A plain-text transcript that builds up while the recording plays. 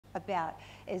about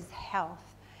is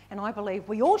health. And I believe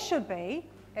we all should be,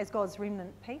 as God's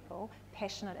remnant people,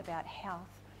 passionate about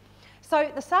health.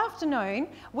 So this afternoon,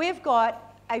 we've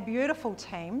got a beautiful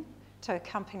team to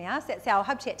accompany us. That's our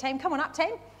Hub Chat team. Come on up,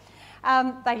 team.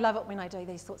 They love it when I do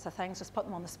these sorts of things, just put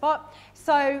them on the spot.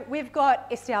 So we've got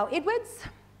Estelle Edwards.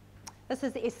 This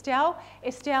is Estelle.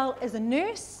 Estelle is a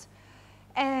nurse.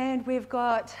 And we've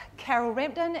got Carol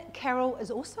Rampton. Carol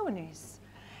is also a nurse.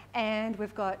 And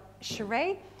we've got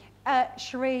Cherie.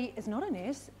 Cherie is not a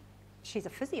nurse. She's a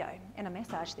physio and a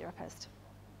massage therapist.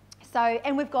 So,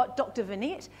 and we've got Dr.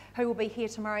 Vinette, who will be here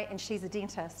tomorrow, and she's a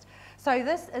dentist. So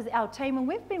this is our team, and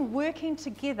we've been working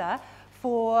together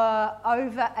for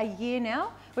over a year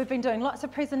now. We've been doing lots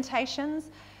of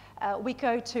presentations. We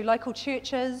go to local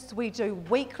churches. We do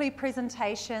weekly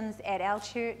presentations at our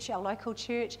church, our local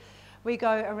church. We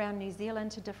go around New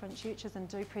Zealand to different churches and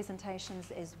do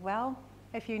presentations as well.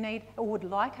 If you need or would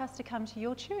like us to come to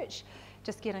your church,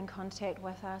 just get in contact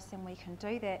with us and we can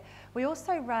do that. We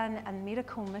also run a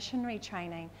medical missionary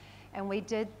training, and we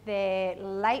did that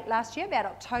late last year, about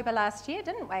October last year,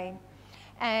 didn't we?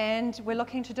 And we're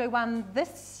looking to do one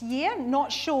this year,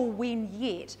 not sure when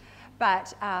yet,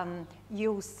 but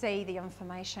you'll see the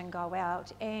information go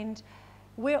out. And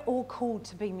we're all called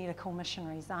to be medical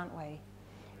missionaries, aren't we?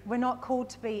 We're not called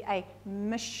to be a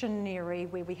missionary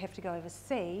where we have to go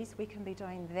overseas. We can be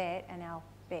doing that in our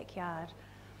backyard.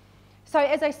 So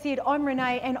as I said, I'm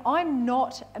Renee, and I'm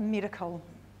not a medical,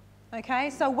 okay?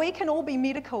 So we can all be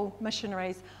medical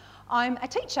missionaries. I'm a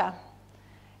teacher,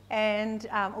 and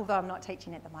although I'm not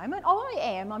teaching at the moment,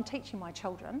 I'm teaching my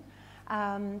children,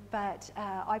 but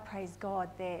I praise God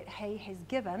that He has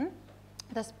given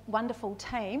this wonderful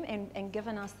team and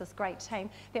given us this great team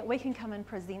that we can come and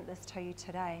present this to you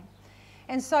today.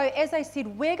 And so, as I said,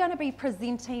 we're going to be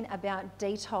presenting about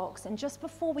detox, and just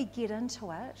before we get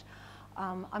into it,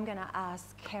 I'm going to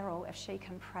ask Carol if she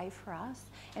can pray for us,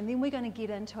 and then we're going to get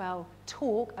into our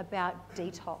talk about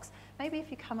detox. Maybe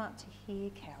if you come up to here,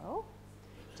 Carol,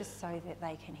 just so that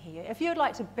they can hear you. If you'd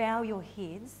like to bow your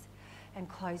heads and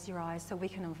close your eyes so we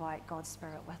can invite God's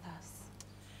Spirit with us.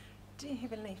 Dear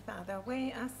Heavenly Father,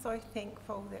 we are so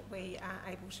thankful that we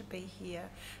are able to be here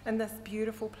in this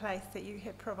beautiful place that you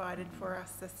have provided for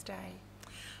us this day.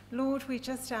 Lord, we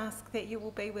just ask that you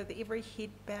will be with every head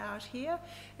bowed here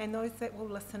and those that will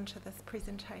listen to this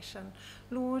presentation.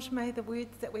 Lord, may the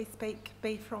words that we speak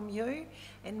be from you,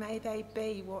 and may they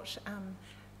be what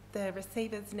the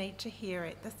receivers need to hear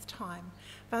at this time.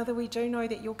 Father, we do know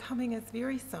that your coming is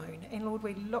very soon, and Lord,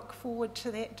 we look forward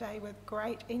to that day with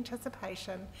great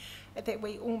anticipation, that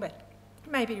we all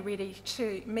may be ready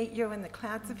to meet you in the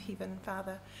clouds of heaven.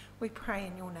 Father, we pray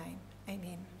in your name.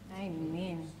 Amen.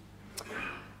 Amen.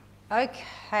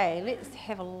 Okay, let's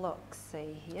have a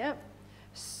look-see here.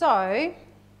 So,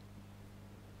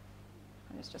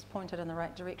 let's just point it in the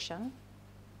right direction.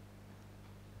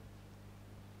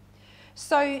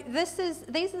 So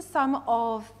these are some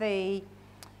of the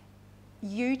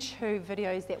YouTube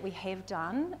videos that we have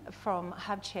done from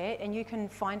Hub Chat, and you can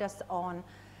find us on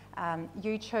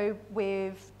YouTube.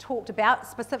 We've talked about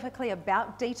specifically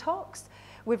about detox.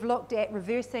 We've looked at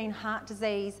reversing heart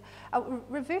disease,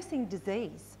 reversing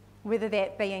disease, whether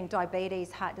that being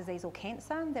diabetes, heart disease or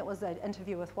cancer. That was an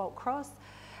interview with Walt Cross.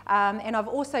 And I've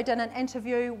also done an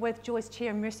interview with Joyce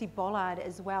Chair and Mercy Bollard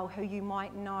as well, who you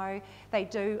might know. They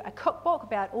do a cookbook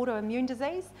about autoimmune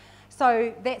disease.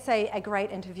 So that's a great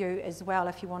interview as well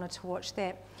if you wanted to watch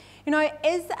that. You know,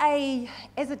 as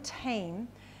a team,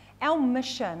 our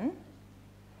mission,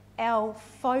 our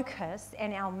focus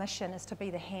and our mission is to be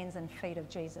the hands and feet of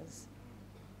Jesus.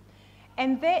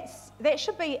 And that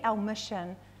should be our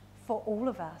mission for all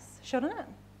of us, shouldn't it?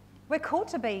 We're called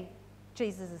to be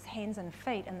Jesus' hands and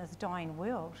feet in this dying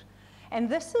world. And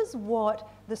this is what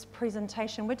this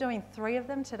presentation, we're doing 3 of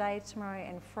them today, tomorrow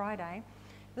and Friday.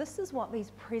 This is what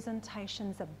these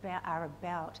presentations are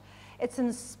about. It's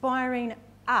inspiring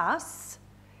us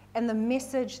and the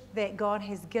message that God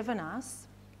has given us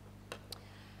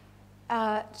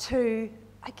to,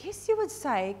 I guess you would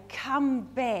say, come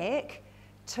back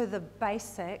to the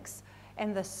basics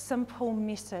and the simple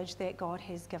message that God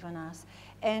has given us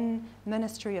in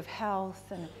Ministry of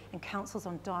Health and counsels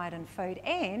on diet and food,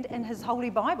 and in his Holy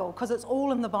Bible, because it's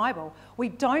all in the Bible. We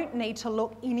don't need to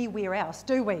look anywhere else,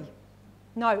 do we?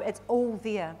 No, it's all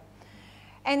there.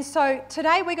 And so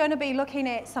today we're going to be looking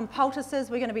at some poultices.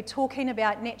 We're going to be talking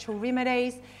about natural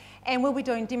remedies, and we'll be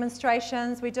doing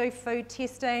demonstrations. We do food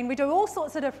testing. We do all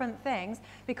sorts of different things,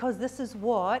 because this is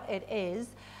what it is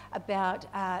about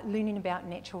learning about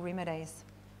natural remedies.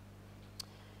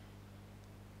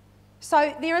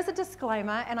 So there is a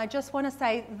disclaimer, and I just want to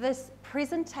say this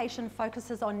presentation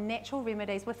focuses on natural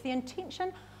remedies with the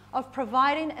intention of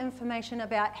providing information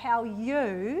about how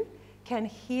you can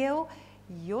heal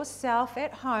yourself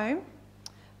at home,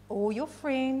 or your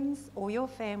friends, or your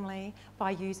family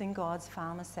by using God's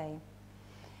pharmacy.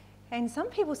 And some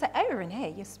people say, oh,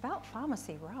 Renee, you spelt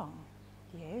pharmacy wrong.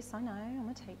 Yes, I know, I'm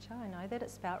a teacher, I know that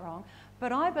it's spelt wrong.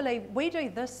 But I believe we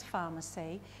do this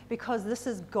pharmacy because this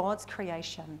is God's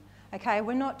creation. Okay,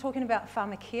 we're not talking about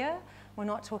pharmacia, we're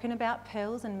not talking about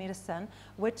pills and medicine,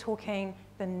 we're talking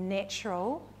the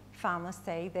natural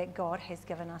pharmacy that God has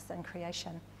given us in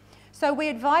creation. So we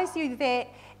advise you that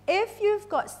if you've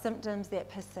got symptoms that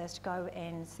persist, go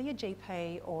and see a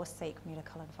GP or seek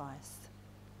medical advice.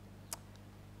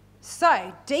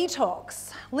 So,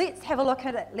 detox. Let's have a look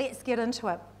at it. Let's get into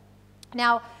it.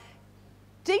 Now,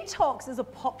 detox is a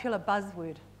popular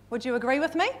buzzword. Would you agree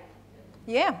with me?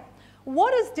 Yeah.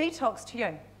 What is detox to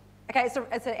you? Okay,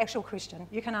 it's an actual question.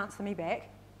 You can answer me back.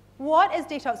 What is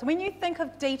detox? When you think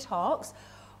of detox,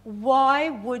 why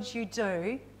would you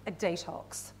do a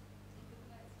detox?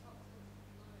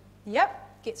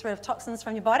 Yep, gets rid of toxins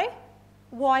from your body.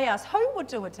 Why else? Who would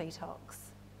do a detox?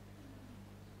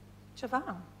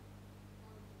 Siobhan.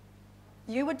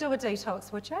 You would do a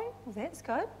detox, would you? Well, that's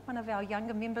good. One of our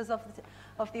younger members of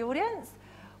the audience.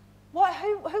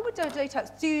 Who would do a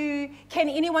detox? Can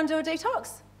anyone do a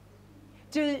detox?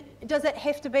 Does it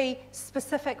have to be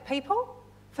specific people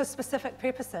for specific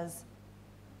purposes?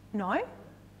 No.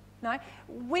 No.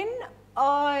 When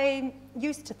I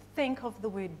used to think of the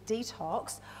word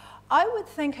detox, I would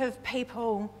think of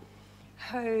people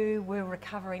who were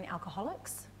recovering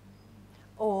alcoholics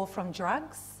or from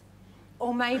drugs,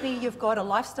 or maybe you've got a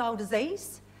lifestyle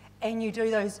disease and you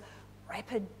do those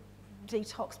rapid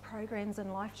detox programs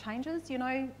and life changes, you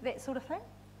know, that sort of thing.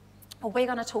 Well, we're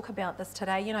going to talk about this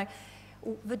today. You know,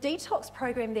 the detox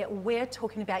program that we're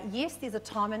talking about, yes, there's a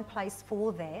time and place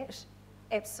for that,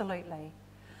 absolutely.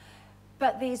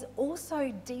 But there's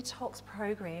also detox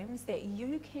programs that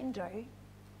you can do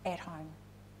at home.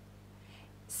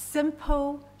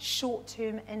 Simple,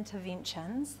 short-term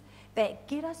interventions that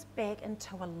get us back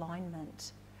into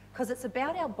alignment, because it's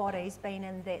about our bodies being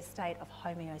in that state of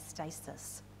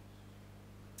homeostasis.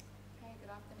 Okay, good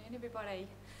afternoon, everybody.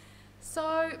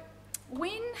 So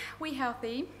when we're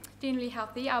healthy, generally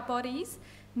healthy, our bodies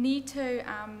need to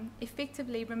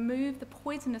effectively remove the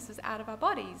poisonuses out of our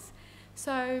bodies.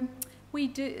 So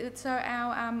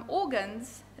our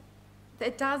organs,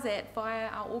 it does that via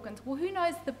our organs. Well, who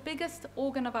knows the biggest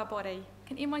organ of our body?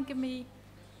 Can anyone give me?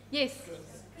 Yes,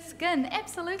 skin,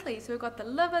 absolutely. So we've got the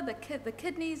liver, the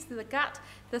kidneys, the gut,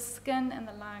 the skin, and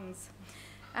the lungs.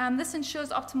 This ensures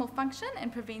optimal function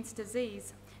and prevents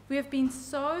disease. We have been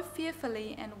so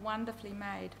fearfully and wonderfully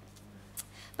made.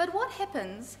 But what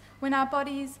happens when our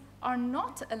bodies are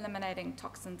not eliminating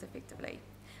toxins effectively?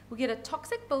 We get a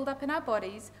toxic buildup in our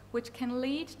bodies, which can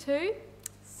lead to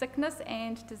sickness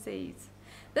and disease.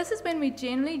 This is when we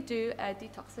generally do a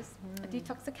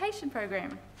detoxification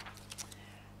program.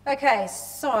 Okay,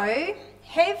 so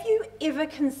have you ever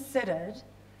considered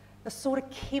the sort of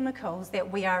chemicals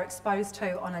that we are exposed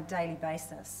to on a daily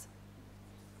basis?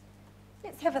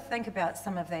 Let's have a think about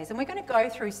some of these, and we're going to go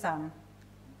through some.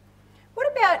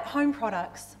 What about home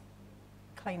products?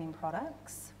 Cleaning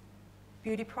products,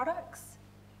 beauty products,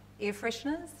 air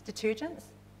fresheners, detergents,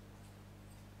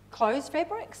 clothes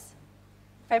fabrics,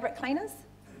 fabric cleaners?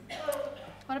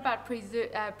 What about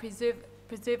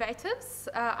preservatives,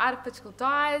 artificial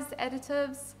dyes,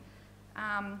 additives,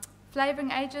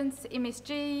 flavouring agents,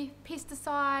 MSG,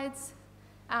 pesticides,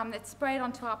 that's sprayed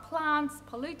onto our plants,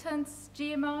 pollutants,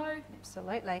 GMO?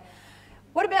 Absolutely.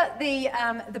 What about the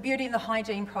beauty and the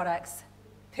hygiene products?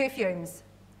 Perfumes,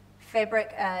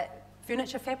 fabric,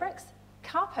 furniture fabrics,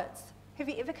 carpets. Have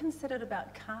you ever considered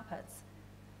about carpets?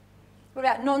 What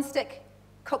about non-stick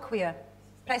cookware,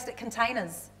 plastic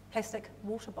containers, plastic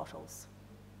water bottles?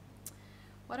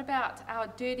 What about our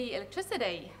dirty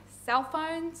electricity? Cell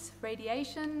phones,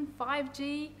 radiation,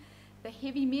 5G, the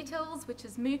heavy metals, which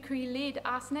is mercury, lead,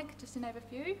 arsenic, just to name a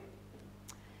few.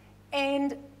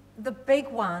 And the big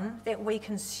one that we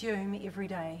consume every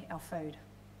day, our food.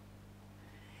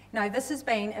 Now, this has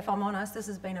been, if I'm honest, this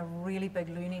has been a really big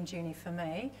learning journey for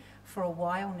me for a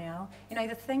while now. You know,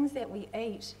 the things that we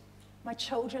eat, my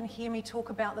children hear me talk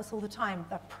about this all the time.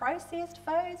 The processed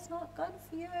food's not good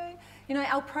for you. You know,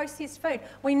 our processed food.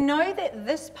 We know that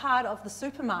this part of the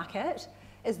supermarket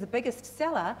is the biggest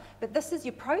seller, but this is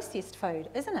your processed food,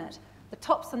 isn't it? The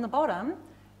tops and the bottom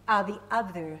are the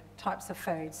other types of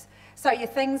foods. So your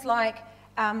things like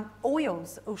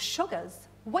oils or sugars,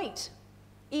 wheat,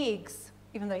 eggs,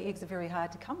 even though eggs are very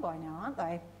hard to come by now, aren't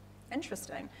they?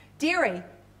 Interesting. Dairy,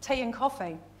 tea and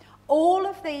coffee. All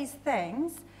of these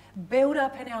things build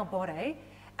up in our body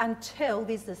until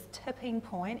there's this tipping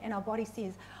point and our body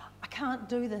says, I can't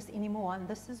do this anymore, and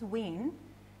this is when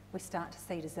we start to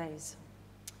see disease.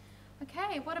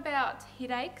 Okay, what about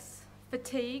headaches,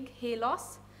 fatigue, hair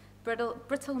loss,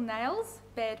 brittle nails,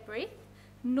 bad breath,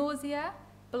 nausea,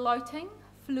 bloating,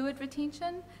 fluid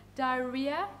retention,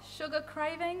 diarrhea, sugar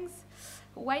cravings,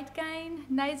 weight gain,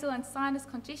 nasal and sinus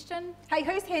congestion? Hey,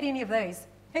 who's had any of these?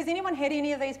 Has anyone had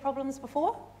any of these problems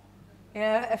before?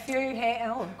 Yeah, a few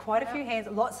quite a few hands,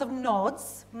 lots of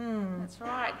nods. That's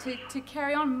right. To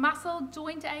carry on, muscle,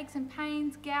 joint aches and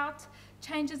pains, gout,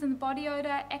 changes in the body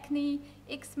odour, acne,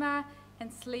 eczema,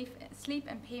 and sleep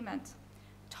impairment.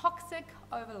 Toxic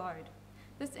overload.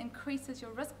 This increases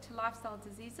your risk to lifestyle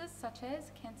diseases such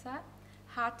as cancer,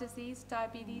 heart disease,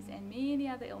 diabetes, and many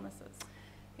other illnesses.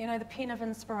 You know, the Pen of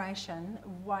Inspiration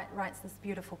writes this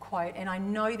beautiful quote, and I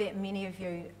know that many of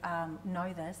you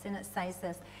know this, and it says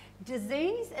this: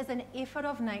 disease is an effort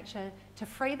of nature to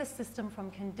free the system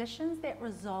from conditions that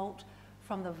result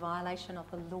from the violation of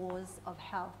the laws of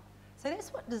health. So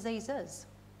that's what disease is.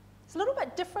 It's a little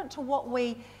bit different to what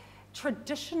we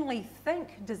traditionally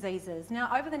think disease is. Now,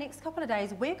 over the next couple of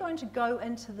days, we're going to go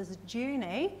into this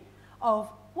journey of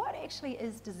what actually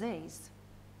is disease.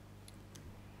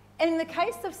 In the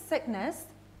case of sickness,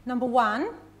 number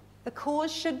one, the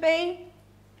cause should be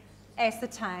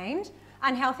ascertained.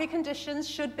 Unhealthy conditions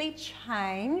should be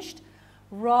changed.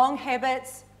 Wrong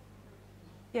habits,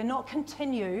 not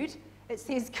continued. It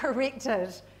says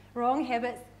corrected. Wrong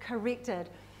habits corrected.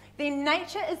 Their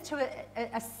nature is to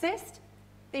assist.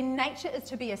 Their nature is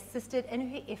to be assisted in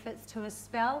her efforts to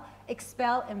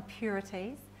expel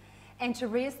impurities and to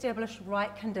re-establish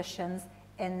right conditions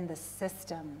in the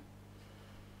system.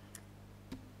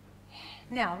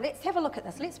 Now, let's have a look at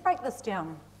this. Let's break this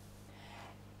down.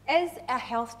 As a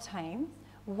health team,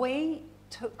 we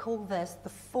call this the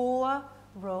 4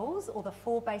 rules or the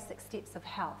 4 basic steps of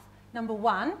health. Number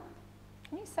 1,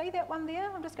 can you see that one there?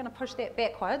 I'm just going to push that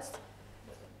backwards.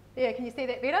 Yeah, can you see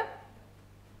that better?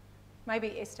 Maybe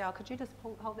Estelle, could you just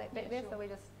hold that back there? Sure.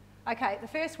 So okay, the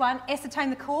first one, ascertain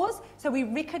the cause. So we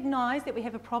recognise that we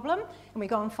have a problem and we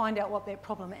go and find out what that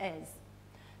problem is.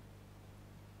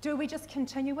 Do we just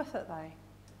continue with it though?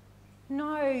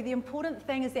 No, the important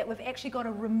thing is that we've actually got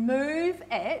to remove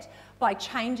it by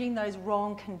changing those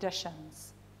wrong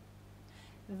conditions.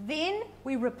 Then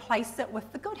we replace it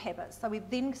with the good habits. So we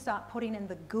then start putting in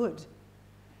the good.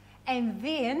 And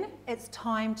then it's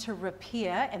time to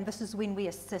repair, and this is when we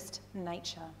assist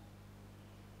nature.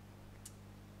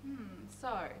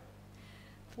 So,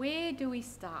 where do we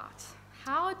start?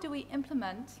 How do we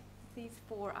implement these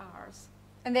 4 R's?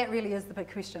 And that really is the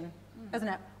big question, isn't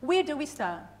it? Where do we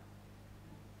start?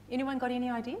 Anyone got any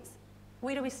ideas?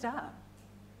 Where do we start?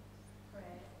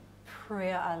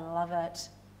 Prayer, I love it.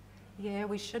 Yeah,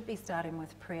 we should be starting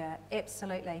with prayer,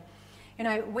 absolutely. You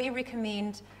know, we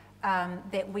recommend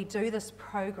that we do this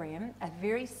program, a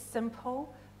very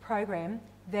simple program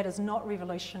that is not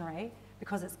revolutionary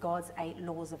because it's God's 8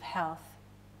 laws of health.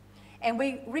 And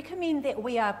we recommend that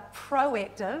we are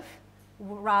proactive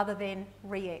rather than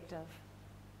reactive.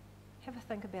 Have a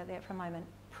think about that for a moment.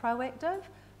 Proactive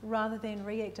rather than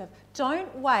reactive.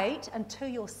 Don't wait until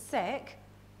you're sick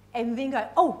and then go,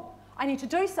 oh, I need to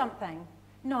do something.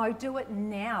 No, do it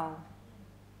now.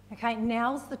 Okay,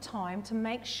 now's the time to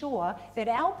make sure that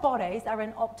our bodies are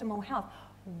in optimal health.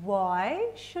 Why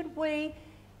should we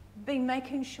be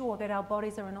making sure that our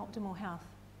bodies are in optimal health?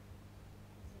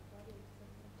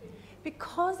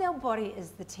 Because our body is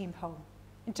the temple.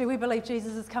 Do we believe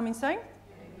Jesus is coming soon?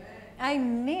 Amen.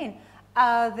 Amen.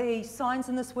 Are the signs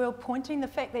in this world pointing the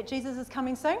fact that Jesus is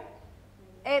coming soon?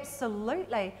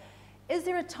 Absolutely. Is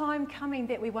there a time coming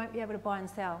that we won't be able to buy and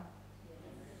sell?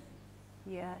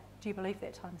 Yeah. Do you believe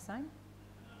that time is soon?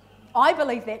 I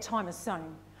believe that time is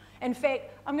soon. In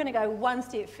fact, I'm going to go one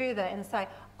step further and say,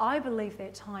 I believe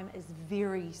that time is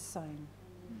very soon.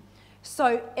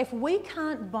 So if we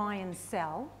can't buy and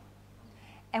sell,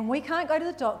 and we can't go to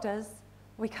the doctors,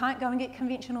 we can't go and get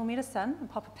conventional medicine and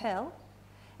pop a pill,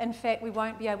 in fact, we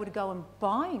won't be able to go and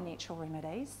buy natural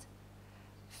remedies.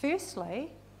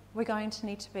 Firstly, we're going to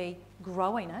need to be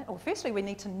growing it, or firstly, we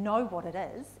need to know what it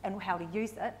is and how to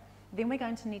use it. Then we're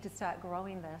going to need to start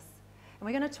growing this. And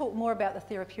we're going to talk more about the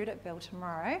therapeutic bill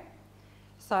tomorrow.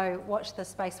 So watch this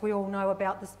space. We all know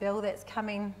about this bill that's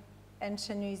coming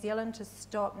into New Zealand to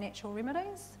stop natural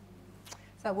remedies.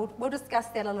 So we'll discuss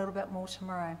that a little bit more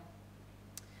tomorrow.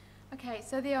 Okay,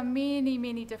 so there are many,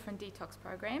 many different detox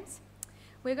programs.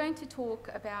 we're going to talk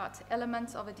about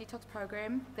elements of a detox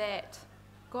program that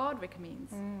God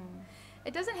recommends.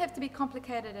 It doesn't have to be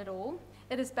complicated at all.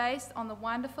 It is based on the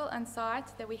wonderful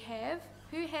insight that we have.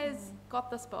 Who has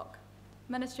got this book?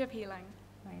 Ministry of Healing.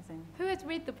 Amazing. Who has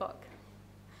read the book?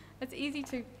 It's easy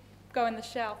to go on the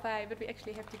shelf, but we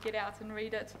actually have to get out and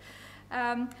read it.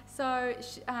 Ellen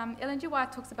G.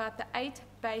 White talks about the 8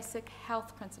 basic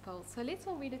health principles. So let's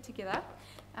all read it together.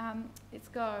 Let's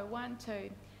go. 1, 2.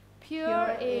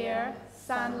 Pure air,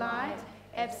 sunlight,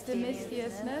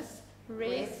 abstemiousness,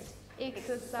 rest,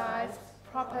 exercise,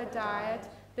 proper diet,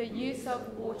 the use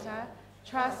of water,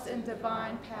 trust in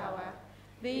divine power.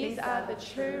 These are the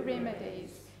true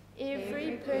remedies.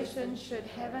 Every person should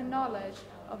have a knowledge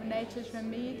of nature's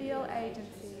remedial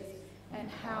agencies and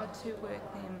how to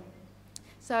work them.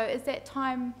 So is that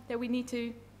time that we need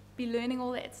to be learning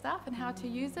all that stuff and how to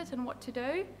use it and what to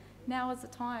do? Now is the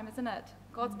time, isn't it?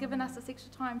 God's given us this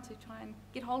extra time to try and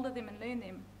get hold of them and learn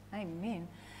them. Amen.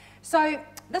 So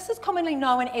this is commonly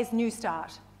known as New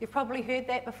Start. You've probably heard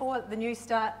that before, the New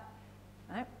Start.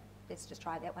 No, let's just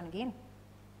try that one again.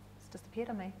 It's disappeared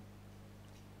on me.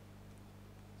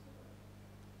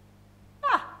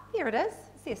 Here it is.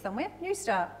 It's there somewhere. New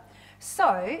Start.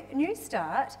 So, New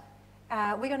Start,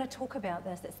 we're going to talk about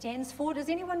this. It stands for, does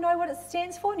anyone know what it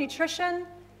stands for? Nutrition,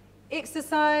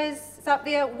 exercise, it's up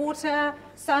there, water,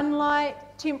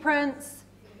 sunlight, temperance,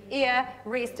 air,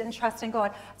 rest and trust in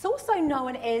God. It's also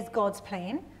known as God's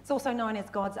plan. It's also known as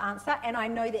God's answer. And I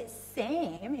know that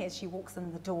Sam, as she walks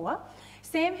in the door,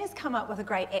 Sam has come up with a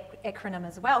great acronym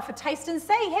as well for taste and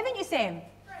see, haven't you, Sam?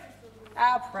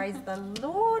 Praise the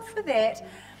Lord for that.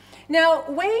 Now,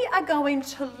 we are going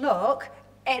to look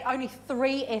at only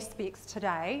 3 aspects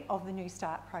today of the New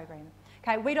Start program.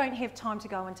 Okay, we don't have time to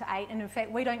go into 8, and in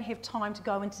fact, we don't have time to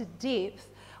go into depth.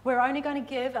 We're only going to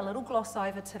give a little gloss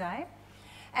over today.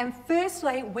 And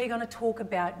firstly, we're going to talk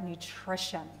about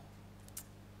nutrition.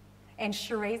 And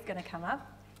Cherie's going to come up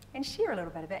and share a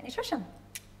little bit about nutrition.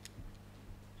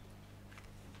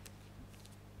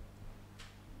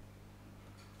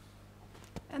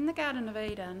 In the Garden of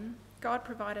Eden, God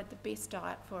provided the best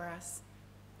diet for us.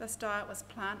 This diet was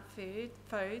plant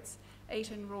foods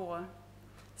eaten raw.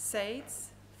 Seeds,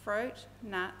 fruit,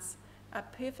 nuts are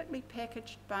perfectly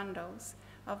packaged bundles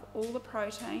of all the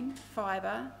protein,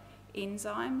 fibre,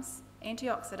 enzymes,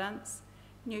 antioxidants,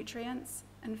 nutrients,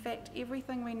 in fact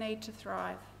everything we need to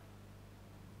thrive.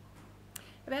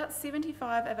 About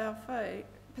 75%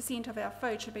 of our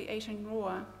food should be eaten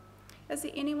raw. Is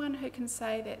there anyone who can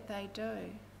say that they do?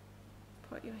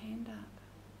 Put your hand up.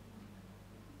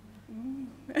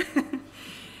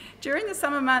 During the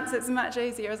summer months it's much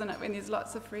easier, isn't it, when there's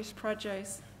lots of fresh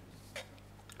produce.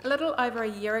 A little over a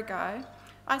year ago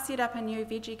I set up a new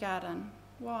veggie garden.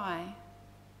 Why?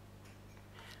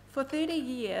 For 30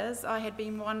 years I had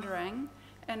been wandering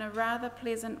in a rather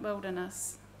pleasant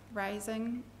wilderness,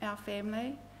 raising our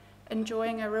family,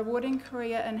 enjoying a rewarding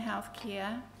career in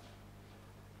healthcare,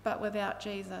 but without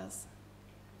Jesus.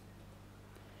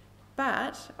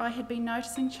 But I had been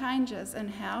noticing changes in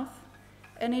health,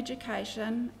 in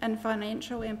education, in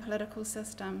financial and political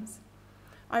systems.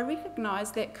 I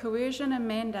recognised that coercion and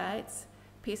mandates,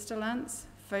 pestilence,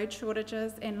 food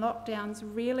shortages and lockdowns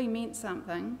really meant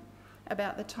something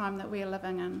about the time that we are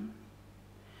living in.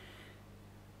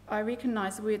 I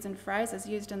recognised words and phrases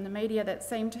used in the media that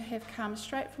seemed to have come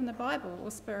straight from the Bible or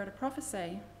spirit of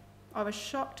prophecy. I was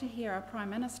shocked to hear our Prime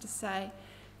Minister say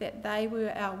that they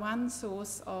were our one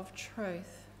source of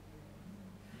truth.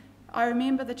 I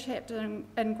remember the chapter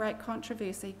in Great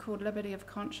Controversy called Liberty of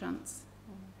Conscience.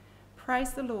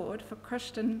 Praise the Lord for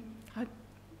Christian,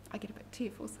 I get a bit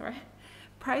tearful, sorry.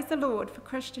 Praise the Lord for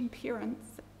Christian parents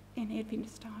in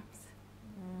Adventist times.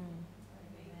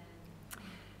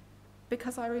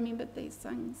 Because I remembered these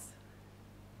things.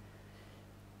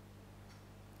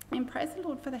 And praise the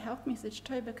Lord for the health message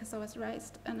too, because I was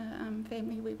raised in a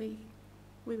family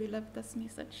where we lived this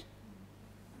message.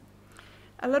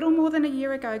 A little more than a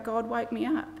year ago, God woke me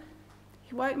up.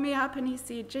 He woke me up and he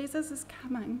said, Jesus is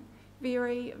coming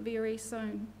very, very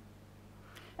soon.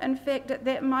 In fact, at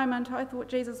that moment, I thought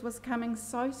Jesus was coming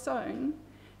so soon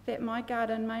that my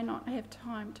garden may not have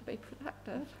time to be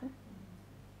productive.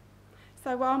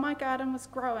 So while my garden was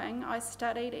growing, I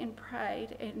studied and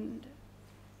prayed and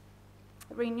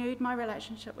renewed my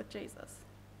relationship with Jesus.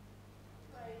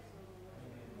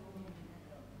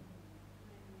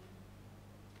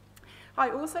 I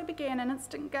also began an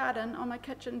instant garden on my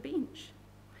kitchen bench.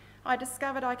 I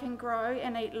discovered I can grow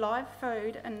and eat live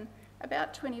food in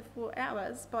about 24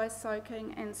 hours by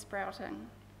soaking and sprouting.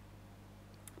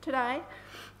 Today,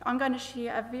 I'm going to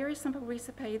share a very simple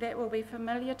recipe that will be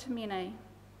familiar to many.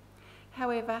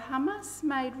 However, hummus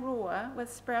made raw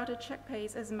with sprouted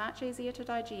chickpeas is much easier to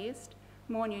digest,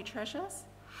 more nutritious,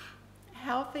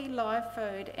 healthy live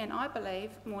food, and I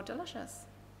believe more delicious.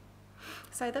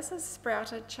 So this is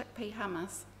sprouted chickpea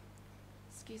hummus.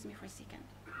 Excuse me for a second.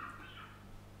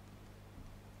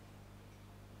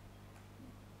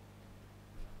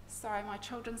 Sorry, my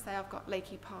children say I've got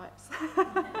leaky pipes.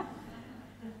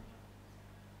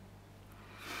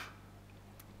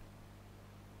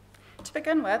 To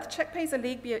begin with, chickpeas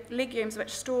are legumes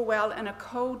which store well in a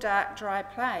cool, dark, dry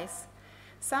place.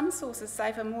 Some sources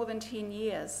say for more than 10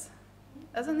 years.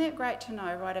 Isn't that great to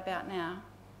know right about now?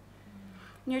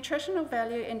 Nutritional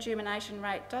value and germination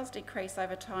rate does decrease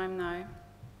over time though.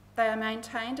 They are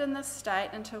maintained in this state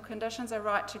until conditions are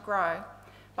right to grow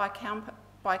by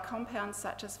compounds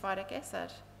such as phytic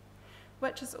acid,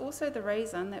 which is also the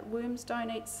reason that worms don't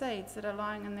eat seeds that are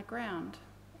lying in the ground.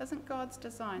 Isn't God's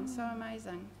design so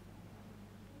amazing?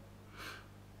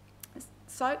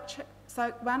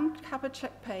 Soak 1 cup of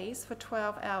chickpeas for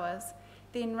 12 hours,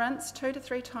 then rinse 2 to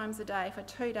 3 times a day for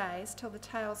 2 days till the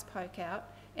tails poke out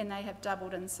and they have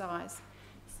doubled in size.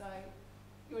 So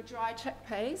your dry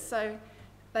chickpeas, so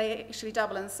they actually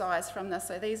double in size from this.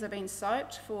 So these have been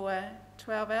soaked for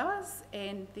 12 hours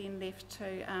and then left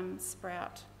to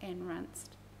sprout and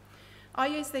rinsed. I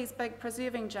use these big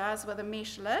preserving jars with a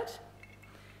mesh lid,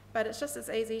 but it's just as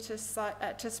easy to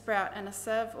sprout in a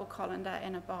sieve or colander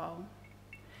in a bowl.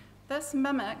 This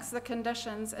mimics the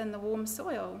conditions in the warm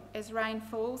soil. As rain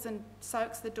falls and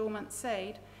soaks the dormant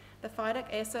seed, the phytic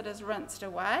acid is rinsed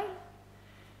away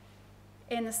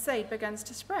and the seed begins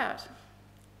to sprout.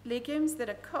 Legumes that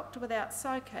are cooked without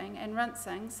soaking and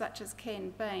rinsing, such as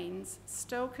canned beans,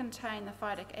 still contain the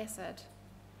phytic acid.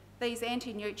 These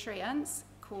anti-nutrients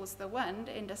cause the wind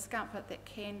and discomfort that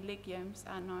canned legumes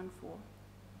are known for.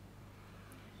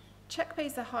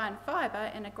 Chickpeas are high in fibre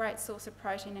and a great source of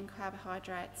protein and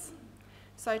carbohydrates.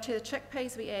 So to the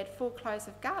chickpeas we add 4 cloves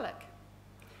of garlic.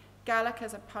 Garlic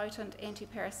is a potent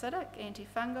antiparasitic,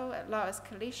 antifungal. It lowers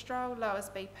cholesterol, lowers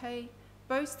BP,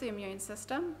 boosts the immune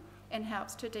system and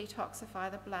helps to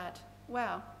detoxify the blood.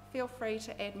 Wow, feel free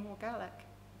to add more garlic.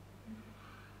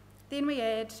 Then we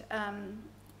add,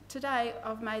 today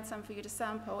I've made some for you to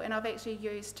sample, and I've actually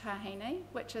used tahini,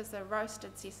 which is a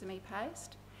roasted sesame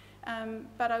paste.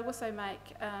 But I also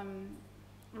make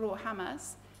raw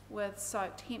hummus with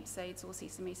soaked hemp seeds or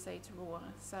sesame seeds raw.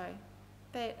 So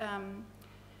that,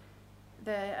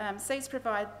 the seeds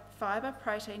provide fibre,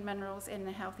 protein, minerals and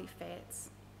the healthy fats.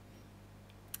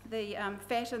 The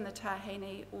fat in the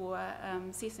tahini or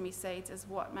sesame seeds is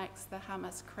what makes the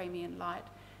hummus creamy and light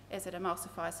as it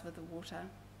emulsifies with the water.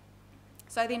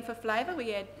 So then for flavour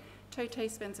we add 2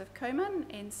 teaspoons of cumin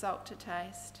and salt to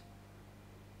taste.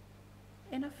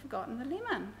 And I've forgotten the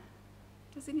lemon.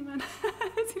 Has anyone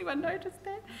noticed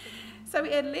that? So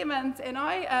we add lemons, and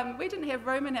we didn't have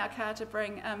room in our car to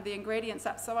bring the ingredients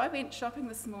up, so I went shopping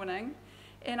this morning,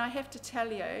 and I have to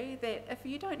tell you that if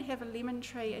you don't have a lemon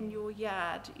tree in your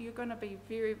yard, you're going to be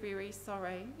very, very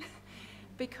sorry,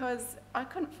 because I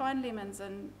couldn't find lemons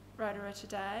in Rotorua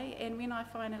today, and when I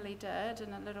finally did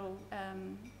in a little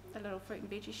fruit and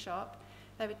veggie shop,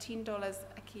 they were $10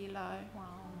 a kilo. Wow.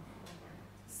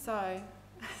 So,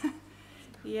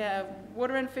 yeah,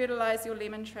 water and fertilise your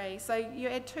lemon tree. So you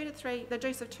add the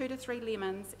juice of 2 to 3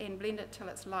 lemons and blend it till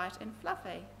it's light and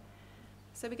fluffy.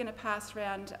 So we're going to pass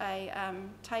around a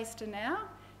taster now,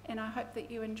 and I hope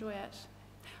that you enjoy it.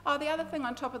 Oh, the other thing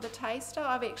on top of the taster,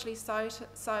 I've actually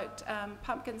soaked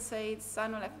pumpkin seeds,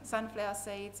 sunflower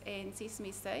seeds and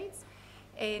sesame seeds,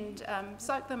 and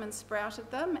soaked them and sprouted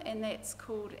them, and that's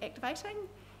called activating.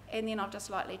 And then I've just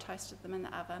lightly toasted them in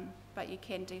the oven, but you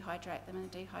can dehydrate them in a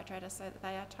dehydrator so that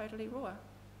they are totally raw.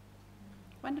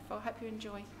 Wonderful, hope you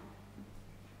enjoy.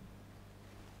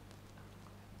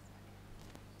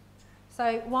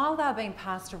 So while they're being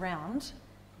passed around,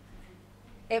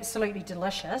 absolutely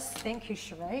delicious, thank you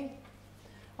Cherie.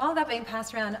 While they're being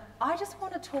passed around, I just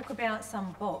want to talk about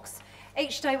some books.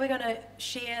 Each day we're going to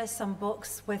share some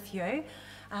books with you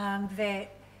that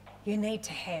you need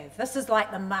to have. This is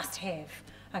like the must-have.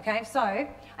 Okay, so,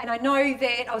 and I know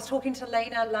that I was talking to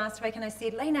Lena last week and I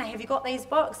said, Lena, have you got these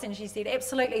books? And she said,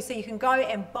 absolutely. So you can go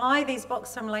and buy these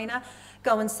books from Lena,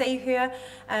 go and see her,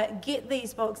 get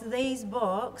these books. These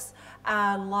books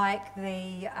are like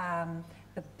the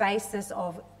basis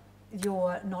of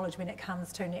your knowledge when it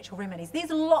comes to natural remedies. There's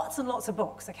lots and lots of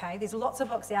books, okay? There's lots of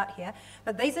books out here,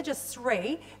 but these are just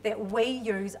 3 that we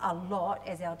use a lot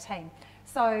as our team.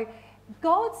 So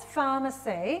God's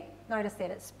Pharmacy, notice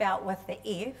that it's spelt with the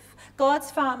F,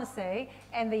 God's Pharmacy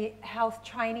and the Health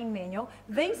Training Manual,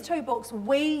 these 2 books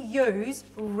we use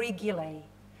regularly.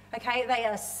 Okay, they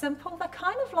are simple. They're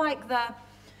kind of like the,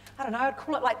 I don't know, I'd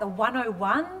call it like the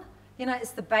 101. You know,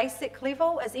 it's the basic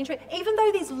level. It's even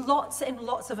though there's lots and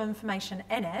lots of information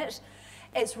in it,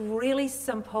 it's really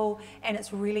simple and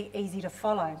it's really easy to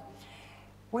follow.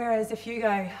 Whereas if you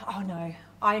go, oh no,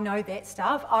 I know that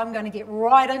stuff, I'm going to get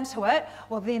right into it,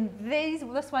 well then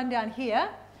this one down here,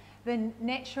 the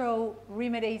Natural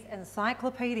Remedies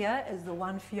Encyclopedia, is the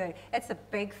one for you. It's a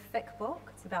big, thick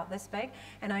book. It's about this big.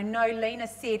 And I know Lena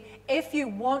said, if you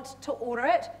want to order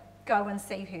it, go and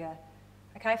see her.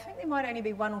 Okay, I think there might only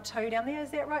be 1 or 2 down there.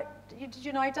 Is that right? Did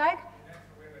you know, Doug? The Natural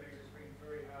Remedies has been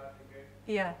very hard to get.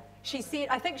 Yeah. She said,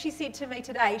 I think she said to me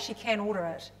today, she can order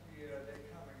it. Yeah, they're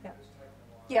coming. Yep. It's taking a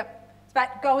while. Yep.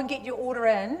 But go and get your order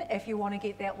in if you want to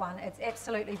get that one. It's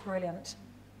absolutely brilliant.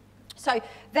 So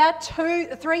there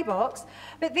are 3 books,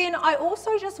 but then I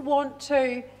also just want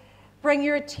to bring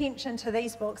your attention to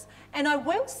these books. And I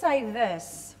will say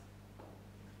this,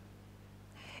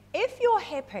 if you're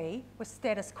happy with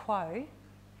status quo,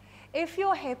 if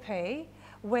you're happy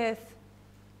with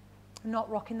not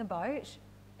rocking the boat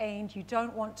and you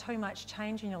don't want too much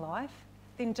change in your life,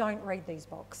 then don't read these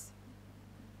books.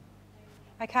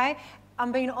 Okay?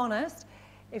 I'm being honest.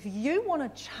 If you want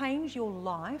to change your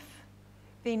life,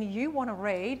 then you want to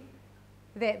read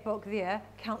that book there,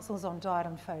 Counsels on Diet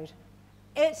and Food.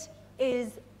 It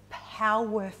is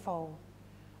powerful.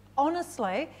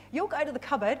 Honestly, you'll go to the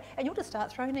cupboard and you'll just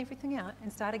start throwing everything out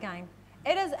and start again.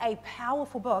 It is a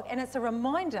powerful book, and it's a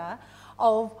reminder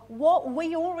of what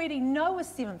we already know as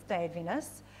Seventh-day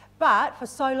Adventists, but for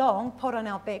so long put on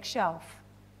our back shelf.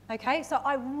 Okay, so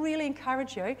I really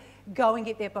encourage you, go and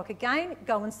get that book. Again,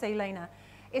 go and see Lena.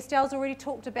 Estelle's already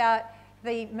talked about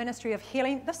the Ministry of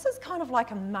Healing. This is kind of like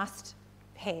a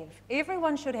must-have.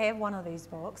 Everyone should have one of these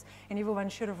books, and everyone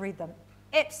should have read them.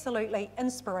 Absolutely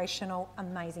inspirational,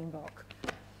 amazing book.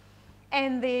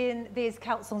 And then there's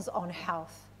Counsels on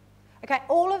Health. Okay,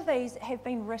 all of these have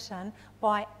been written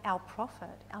by our prophet,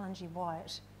 Ellen G.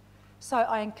 White. So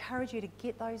I encourage you to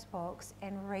get those books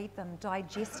and read them,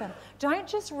 digest them. Don't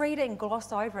just read it and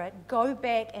gloss over it. Go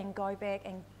back and go back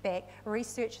and back.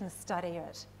 Research and study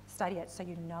it. Study it so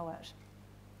you know it.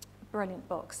 Brilliant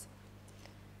books.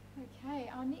 Okay,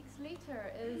 our next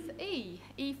letter is E.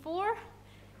 E for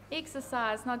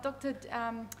exercise. Now, Dr.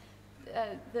 Tim,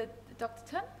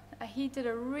 he did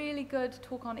a really good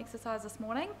talk on exercise this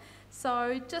morning.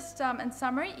 So just in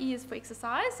summary, E is for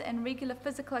exercise, and regular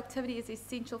physical activity is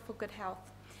essential for good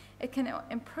health. It can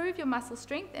improve your muscle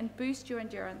strength and boost your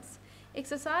endurance.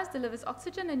 Exercise delivers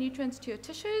oxygen and nutrients to your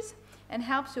tissues and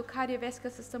helps your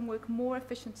cardiovascular system work more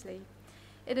efficiently.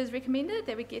 It is recommended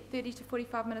that we get 30 to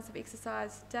 45 minutes of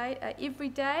exercise every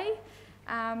day,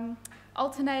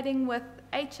 alternating with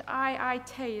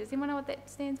HIIT. Does anyone know what that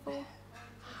stands for?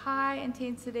 High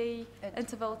intensity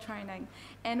interval training,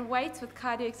 and weights with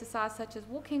cardio exercise such as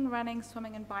walking, running,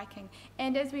 swimming and biking.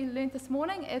 And as we learned this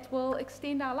morning, it will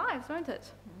extend our lives, won't it?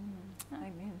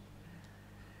 Amen.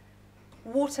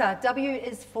 Water. W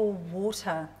is for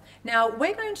water. Now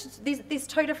we're going to, there's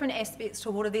 2 different aspects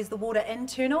to water. There's the water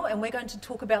internal, and we're going to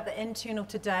talk about the internal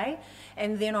today,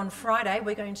 and then on Friday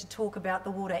we're going to talk about the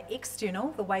water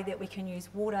external, the way that we can use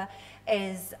water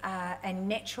as a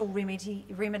natural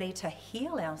remedy to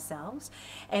heal ourselves,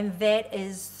 and that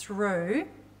is through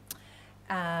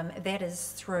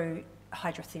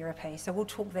hydrotherapy. So we'll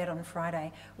talk that on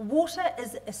Friday. Water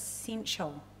is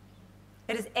essential.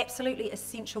 It is absolutely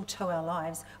essential to our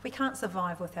lives. We can't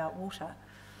survive without water.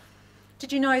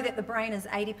 Did you know that the brain is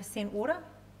 80% water?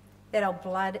 That our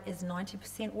blood is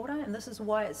 90% water? And this is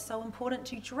why it's so important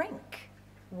to drink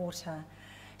water.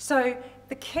 So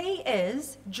the key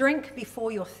is drink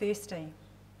before you're thirsty.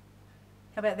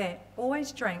 How about that?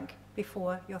 Always drink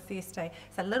before you're thirsty.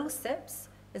 So little sips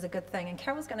is a good thing. And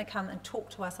Carol's going to come and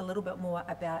talk to us a little bit more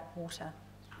about water.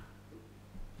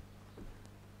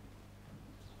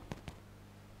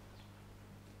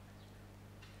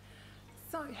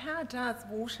 So how does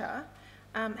water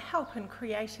help in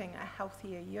creating a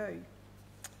healthier you?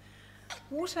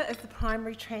 Water is the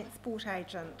primary transport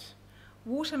agent.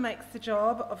 Water makes the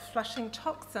job of flushing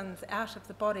toxins out of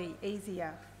the body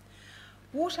easier.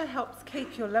 Water helps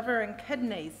keep your liver and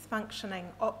kidneys functioning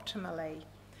optimally.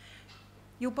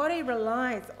 Your body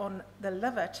relies on the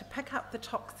liver to pick up the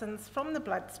toxins from the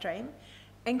bloodstream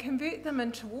and convert them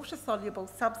into water-soluble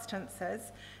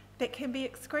substances that can be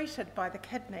excreted by the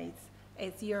kidneys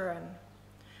as urine.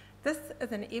 This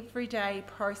is an everyday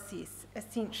process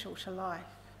essential to life.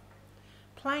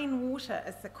 Plain water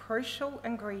is the crucial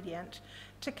ingredient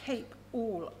to keep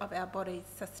all of our body's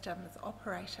systems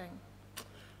operating.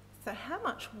 So how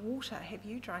much water have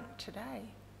you drunk today?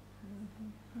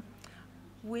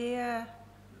 we're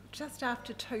just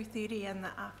after 2:30 in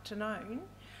the afternoon,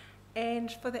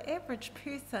 and for the average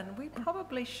person, we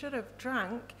probably should have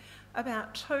drunk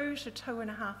about 2 to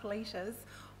 2.5 litres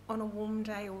on a warm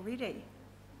day already.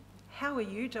 How are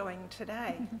you doing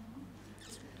today?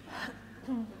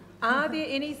 Are there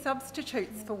any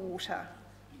substitutes for water?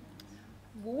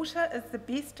 Water is the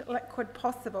best liquid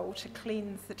possible to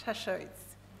cleanse the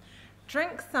tissues.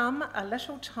 Drink some a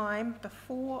little time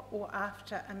before or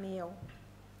after a meal.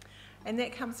 And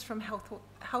that comes from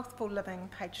Healthful Living,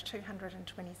 page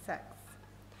 226.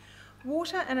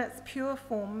 Water in its pure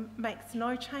form makes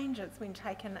no changes when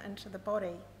taken into the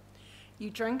body.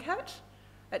 You drink it,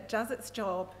 it does its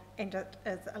job, and it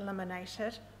is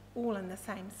eliminated, all in the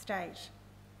same state.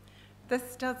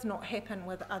 This does not happen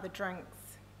with other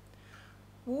drinks.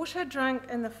 Water drunk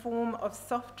in the form of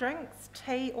soft drinks,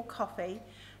 tea or coffee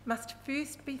must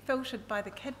first be filtered by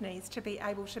the kidneys to be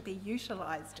able to be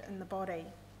utilised in the body.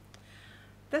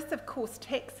 This, of course,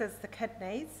 taxes the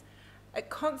kidneys, it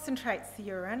concentrates the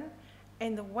urine,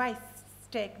 and the waste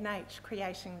stagnate,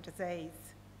 creating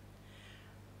disease.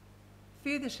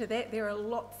 Further to that, there are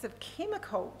lots of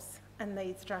chemicals in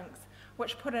these drinks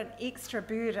which put an extra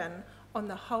burden on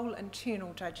the whole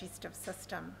internal digestive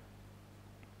system.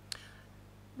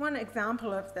 One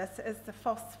example of this is the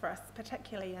phosphorus,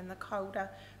 particularly in the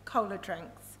cola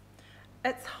drinks.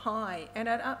 It's high and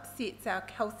it upsets our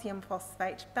calcium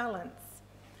phosphate balance.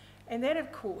 And that,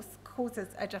 of course, causes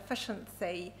a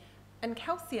deficiency in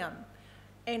calcium.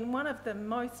 And one of the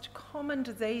most common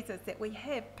diseases that we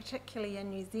have, particularly in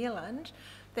New Zealand,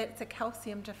 that's a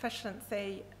calcium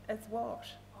deficiency, is what?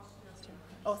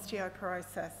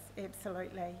 Osteoporosis,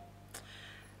 absolutely.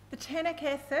 The tannic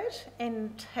acid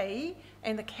in tea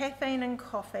and the caffeine in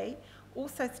coffee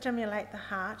also stimulate the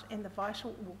heart and the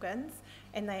vital organs,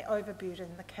 and they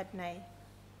overburden the kidney.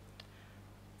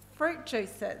 Fruit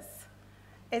juices,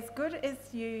 as good as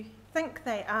you think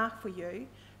they are for you,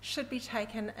 should be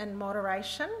taken in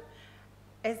moderation,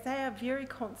 as they are very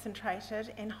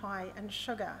concentrated and high in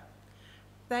sugar.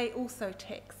 They also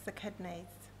tax the kidneys.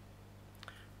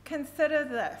 Consider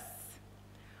this.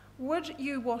 Would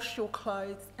you wash your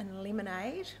clothes in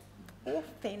lemonade or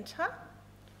Fanta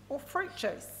or fruit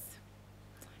juice?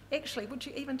 Actually, would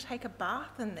you even take a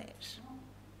bath in that?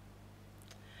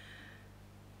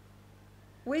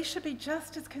 We should be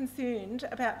just as concerned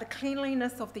about the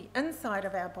cleanliness of the inside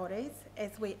of our bodies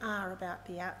as we are about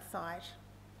the outside.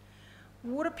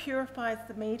 Water purifies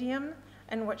the medium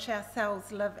in which our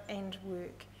cells live and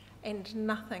work, and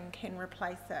nothing can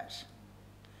replace it.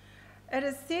 It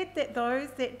is said that those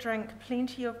that drink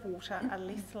plenty of water are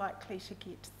less likely to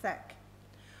get sick.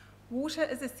 Water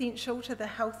is essential to the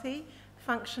healthy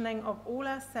functioning of all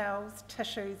our cells,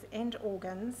 tissues and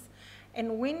organs,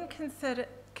 and when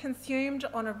consumed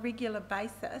on a regular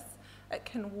basis, it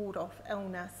can ward off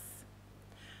illness.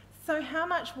 So how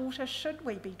much water should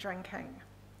we be drinking?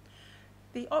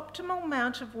 The optimal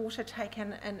amount of water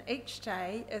taken in each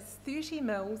day is 30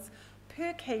 mils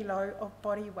per kilo of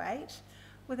body weight,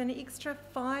 with an extra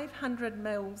 500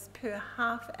 mils per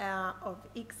half hour of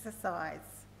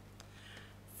exercise.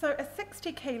 So a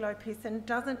 60 kilo person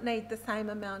doesn't need the same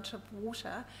amount of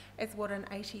water as what an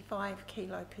 85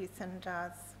 kilo person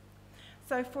does.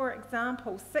 So for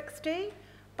example, 60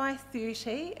 by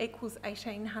 30 equals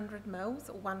 1800 mils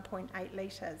or 1.8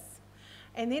 litres.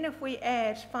 And then if we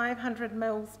add 500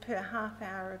 mils per half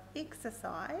hour of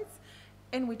exercise,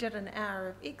 and we did an hour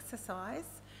of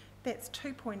exercise, that's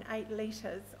 2.8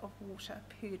 litres of water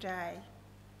per day.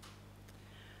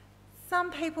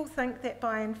 Some people think that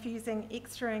by infusing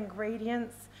extra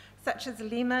ingredients such as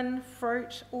lemon,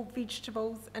 fruit or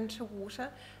vegetables into water,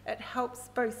 it helps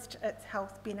boost its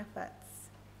health benefits.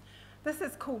 This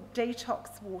is called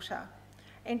detox water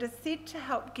and is said to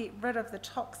help get rid of the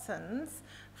toxins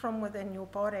from within your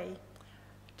body,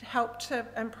 to help to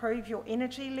improve your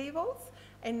energy levels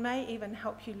and may even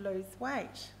help you lose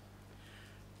weight.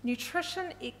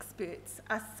 Nutrition experts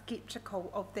are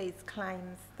sceptical of these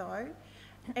claims though,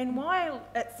 and while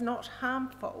it's not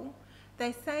harmful,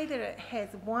 they say that it has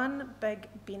one big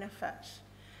benefit,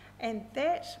 and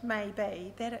that may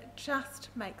be that it just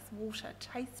makes water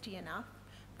tasty enough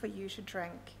for you to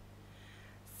drink.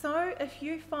 So if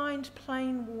you find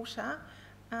plain water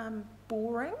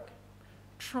boring,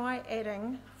 try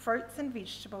adding fruits and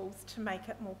vegetables to make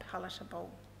it more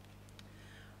palatable.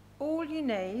 All you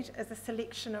need is a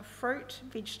selection of fruit,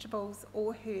 vegetables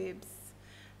or herbs.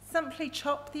 Simply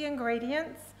chop the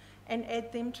ingredients and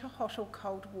add them to hot or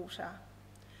cold water.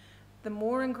 The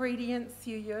more ingredients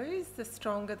you use, the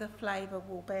stronger the flavour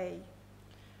will be.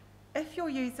 If you're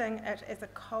using it as a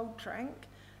cold drink,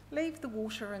 Leave the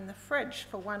water in the fridge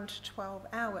for 1 to 12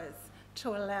 hours to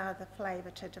allow the flavour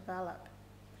to develop.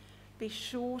 Be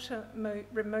sure to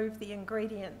remove the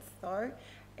ingredients though,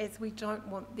 as we don't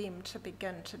want them to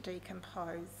begin to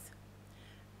decompose.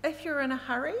 If you're in a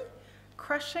hurry,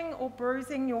 crushing or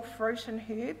bruising your fruit and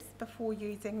herbs before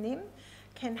using them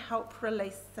can help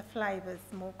release the flavours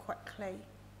more quickly.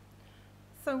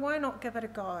 So why not give it a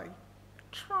go?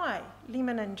 Try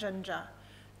lemon and ginger,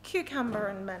 cucumber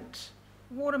and mint,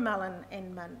 watermelon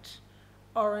and mint,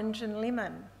 orange and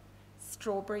lemon,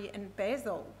 strawberry and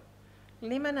basil,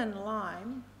 lemon and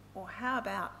lime, or how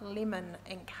about lemon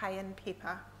and cayenne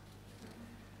pepper?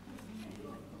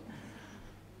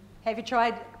 Have you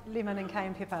tried lemon and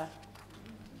cayenne pepper?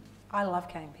 I love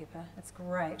cayenne pepper, it's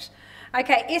great.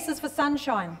 Okay, S is for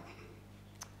sunshine.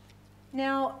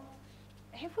 Now,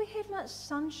 have we had much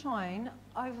sunshine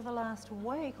over the last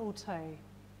week or two?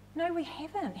 No, we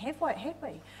haven't, have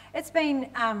we? It's been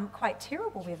quite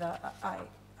terrible weather, I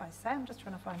say. I'm just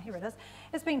trying to find, here it is.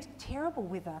 It's been terrible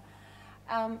weather.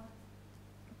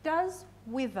 Does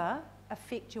weather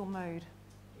affect your mood?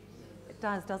 It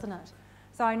does, doesn't it?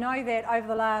 So I know that over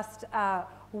the last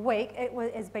week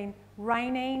has been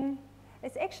raining.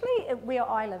 It's actually where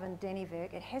I live in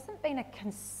Dannyburg. It hasn't been a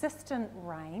consistent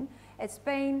rain. It's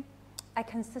been a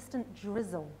consistent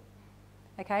drizzle.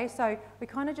 Okay, so we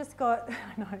kind of just got,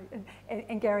 I know,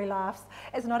 and Gary laughs.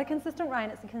 It's not a consistent rain,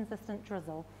 it's a consistent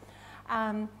drizzle.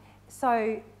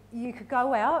 So you could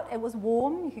go out, it was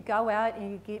warm, you could go out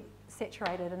and you'd get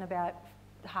saturated in about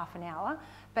half an hour,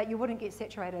 but you wouldn't get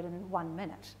saturated in 1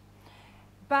 minute.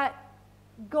 But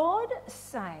God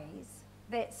says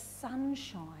that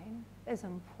sunshine is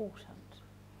important.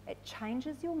 It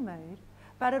changes your mood,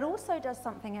 but it also does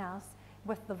something else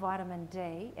with the vitamin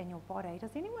D in your body.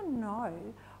 Does anyone know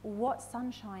what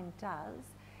sunshine does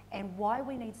and why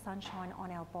we need sunshine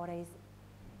on our bodies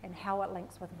and how it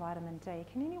links with vitamin D?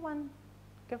 Can anyone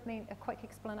give me a quick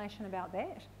explanation about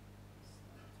that?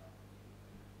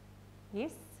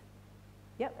 Yes?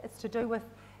 Yep, it's to do with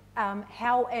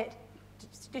how it...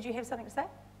 Did you have something to say?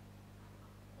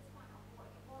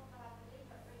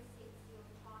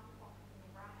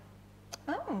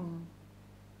 Oh,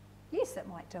 yes, it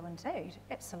might do indeed,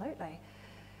 absolutely.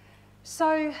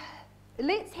 So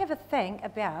let's have a think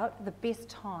about the best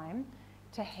time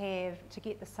to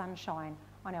get the sunshine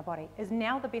on our body. Is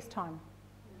now the best time?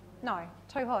 No,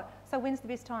 too hot. So when's the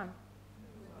best time?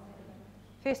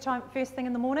 First thing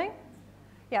in the morning?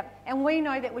 Yeah, and we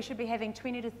know that we should be having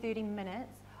 20 to 30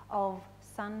 minutes of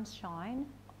sunshine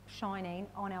shining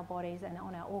on our bodies and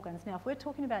on our organs. Now, if we're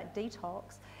talking about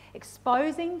detox,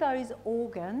 exposing those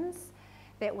organs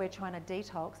that we're trying to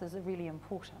detox is really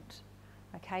important.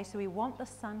 Okay, so we want the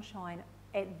sunshine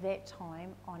at that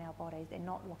time on our bodies and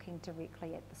not looking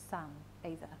directly at the sun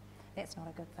either. That's not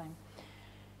a good thing.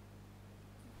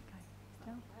 Okay,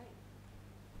 Estelle?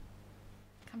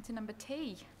 Come to number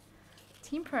T,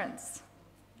 temperance.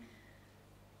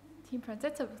 Temperance,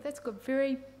 that's a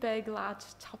very big, large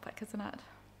topic, isn't it?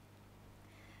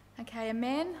 Okay, a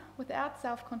man without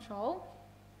self-control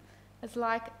is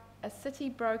like a city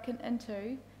broken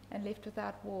into and left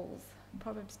without walls.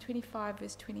 Proverbs 25,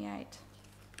 verse 28.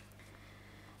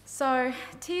 So,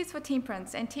 T is for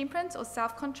temperance, and temperance or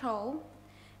self-control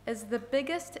is the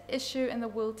biggest issue in the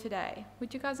world today.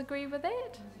 Would you guys agree with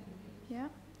that? Yeah?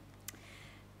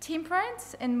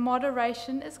 Temperance in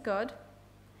moderation is good,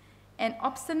 and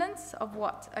abstinence of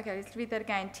what? Okay, let's read that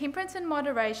again. Temperance in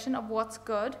moderation of what's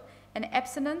good, and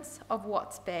abstinence of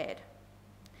what's bad.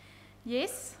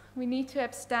 Yes, we need to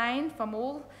abstain from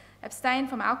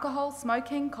alcohol,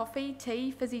 smoking, coffee,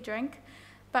 tea, fizzy drink,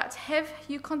 but have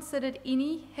you considered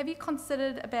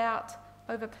about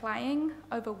overplaying,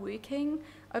 overworking,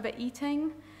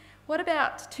 overeating? What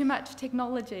about too much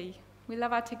technology? We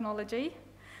love our technology.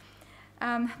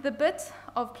 The bit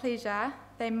of pleasure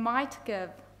they might give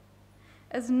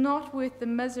is not worth the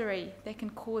misery they can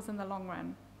cause in the long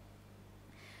run.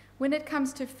 When it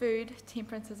comes to food,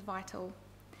 temperance is vital.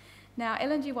 Now,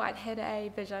 Ellen G. White had a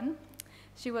vision.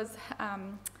 She was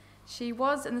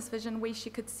in this vision where she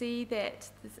could see that,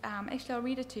 actually I'll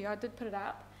read it to you, I did put it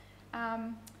up.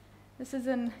 This is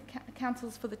in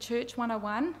Counsels for the Church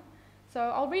 101. So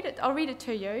I'll read it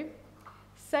to you.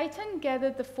 Satan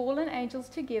gathered the fallen angels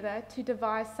together to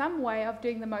devise some way of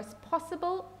doing the most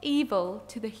possible evil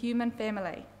to the human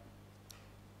family.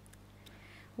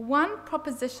 One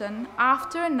proposition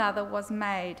after another was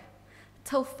made,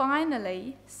 till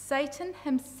finally Satan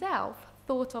himself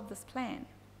thought of this plan.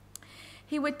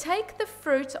 He would take the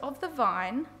fruit of the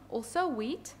vine, also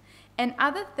wheat, and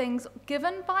other things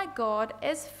given by God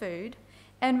as food,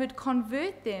 and would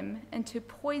convert them into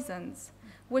poisons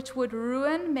which would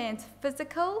ruin man's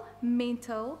physical,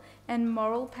 mental, and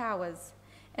moral powers,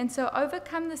 and so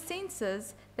overcome the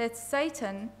senses that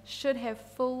Satan should have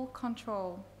full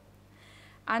control.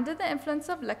 Under the influence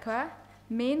of liquor,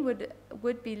 men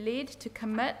would be led to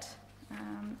commit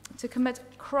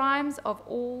crimes of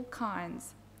all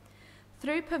kinds.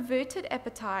 Through perverted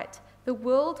appetite, the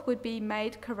world would be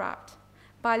made corrupt.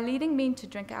 By leading men to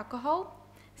drink alcohol,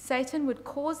 Satan would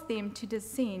cause them to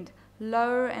descend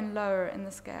lower and lower in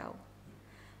the scale.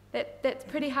 That's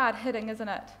pretty hard hitting, isn't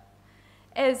it?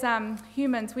 As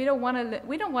humans, we don't want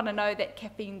to know that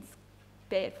caffeine's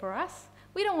bad for us.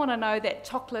 We don't want to know that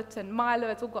chocolate and Milo,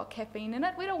 it's all got caffeine in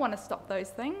it. We don't want to stop those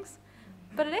things,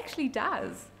 but it actually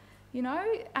does, you know.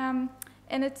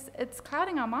 And it's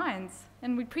clouding our minds,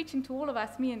 and we're preaching to all of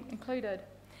us, me included.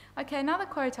 Okay, another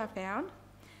quote I found.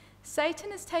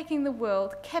 Satan is taking the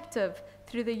world captive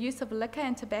through the use of liquor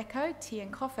and tobacco, tea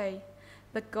and coffee.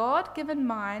 The God-given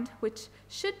mind, which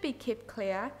should be kept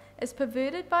clear, is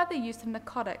perverted by the use of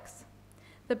narcotics.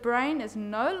 The brain is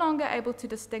no longer able to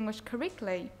distinguish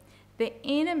correctly. The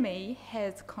enemy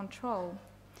has control.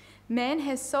 Man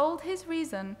has sold his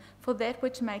reason for that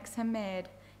which makes him mad.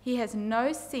 He has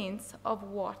no sense of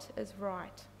what is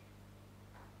right.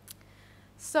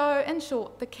 So, in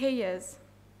short, the key is,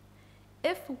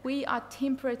 if we are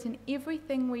temperate in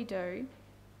everything we do,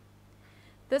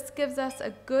 this gives us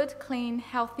a good, clean,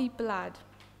 healthy blood.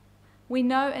 We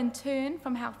know in turn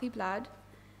from healthy blood,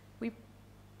 we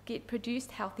get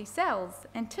produced healthy cells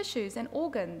and tissues and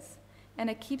organs, and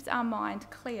it keeps our mind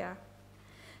clear.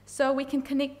 So we can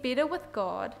connect better with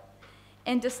God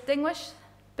and distinguish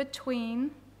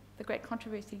between the great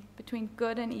controversy between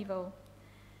good and evil.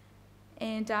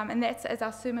 And that's as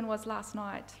our sermon was last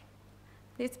night.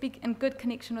 Let's be in good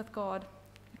connection with God.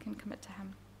 We can commit to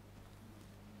Him.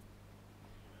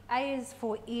 A is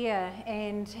for ear,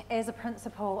 and as a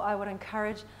principal, I would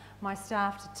encourage my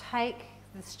staff to take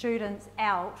the students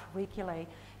out regularly.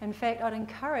 In fact, I'd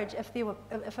encourage, if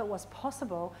it was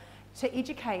possible, to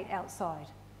educate outside,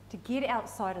 to get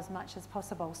outside as much as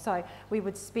possible. So we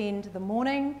would spend the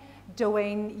morning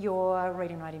doing your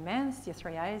reading, writing, maths, your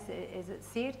 3 A's, as it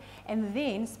said, and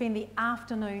then spend the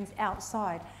afternoons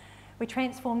outside. We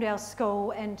transformed our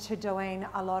school into doing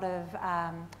a lot of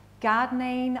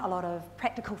gardening, a lot of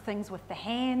practical things with the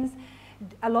hands,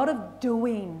 a lot of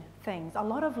doing things, a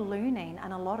lot of learning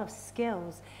and a lot of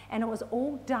skills, and it was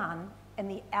all done in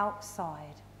the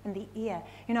outside, in the air.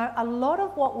 You know, a lot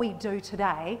of what we do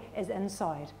today is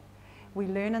inside. We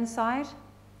learn inside,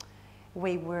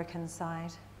 we work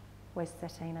inside, we're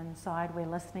sitting inside, we're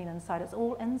listening inside, it's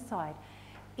all inside.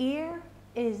 Air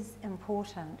is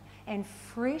important, and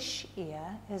fresh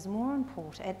air is more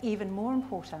important, even more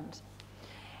important.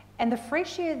 And the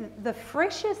fresh air, the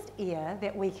freshest air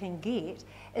that we can get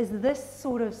is this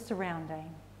sort of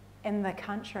surrounding in the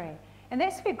country. And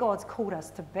that's where God's called us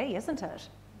to be, isn't it?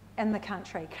 In the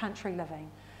country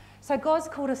living. So God's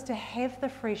called us to have the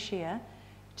fresh air,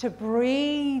 to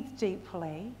breathe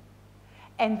deeply,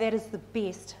 and that is the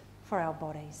best for our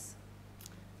bodies.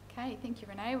 Okay, thank you,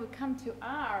 Renee. We'll come to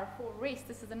R for rest.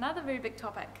 This is another very big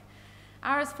topic.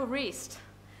 R is for rest.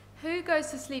 Who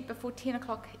goes to sleep before 10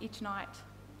 o'clock each night?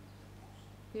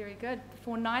 Very good.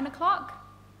 Before 9 o'clock?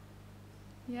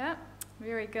 Yeah,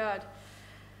 very good.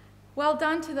 Well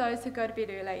done to those who go to bed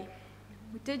early.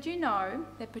 Did you know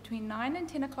that between 9 and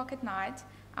 10 o'clock at night,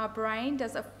 our brain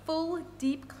does a full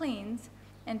deep cleanse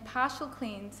and partial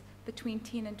cleanse between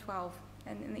 10 and 12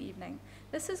 in the evening?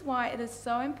 This is why it is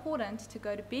so important to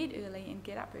go to bed early and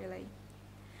get up early.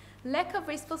 Lack of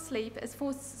restful sleep is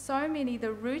for so many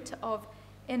the root of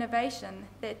innovation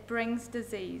that brings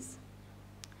disease.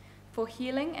 For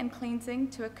healing and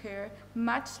cleansing to occur,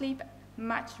 much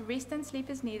rest and sleep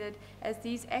is needed, as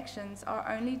these actions are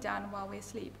only done while we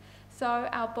sleep. So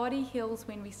our body heals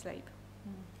when we sleep.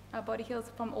 Our body heals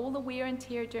from all the wear and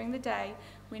tear during the day.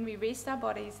 When we rest our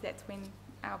bodies, that's when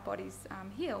our bodies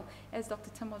heal, as Dr.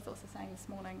 Tim was also saying this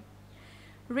morning.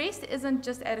 Rest isn't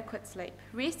just adequate sleep.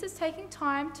 Rest is taking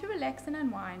time to relax and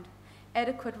unwind.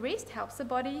 Adequate rest helps the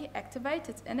body activate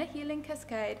its inner healing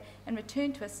cascade and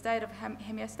return to a state of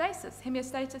homeostasis.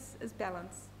 Homeostasis is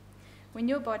balance, when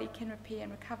your body can repair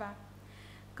and recover.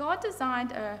 God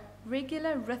designed a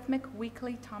regular, rhythmic,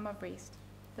 weekly time of rest.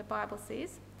 The Bible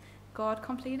says, God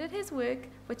completed his work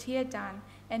which he had done,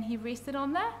 and he rested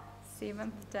on the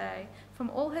 7th day from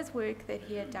all his work that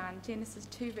he had done. Genesis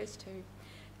 2 verse 2.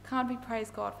 Can't we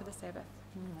praise God for the Sabbath?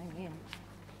 Amen.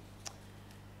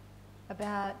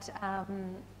 About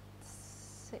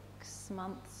 6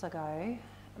 months ago,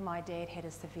 my dad had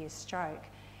a severe stroke,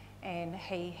 and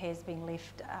he has been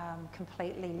left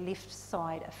completely left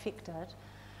side affected.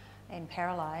 and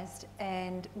paralysed.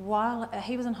 And while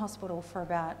he was in hospital for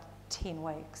about 10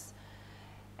 weeks,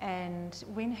 and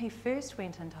when he first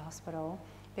went into hospital,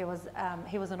 there was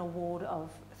he was in a ward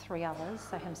of 3 others,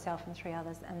 so himself and 3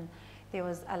 others, and there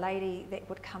was a lady that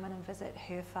would come in and visit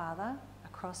her father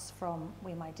across from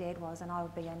where my dad was, and I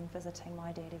would be in visiting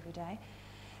my dad every day.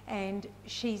 And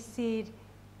she said,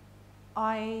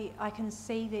 I can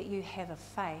see that you have a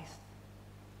faith.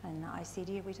 And I said,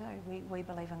 yeah, we do. We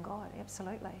believe in God,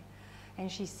 absolutely.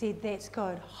 And she said, that's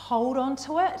good. Hold on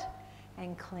to it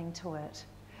and cling to it,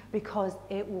 because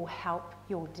it will help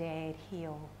your dad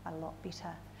heal a lot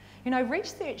better. You know,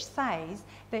 research says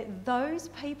that those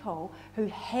people who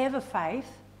have a faith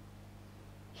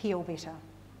heal better.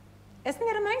 Isn't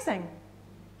that amazing?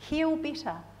 Heal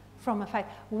better from a faith.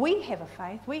 We have a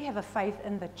faith. We have a faith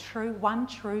in the one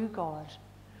true God.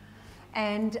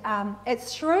 And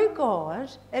it's through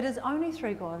God, it is only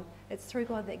through God, it's through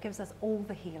God that gives us all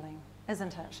the healing,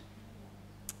 isn't it?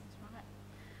 That's right.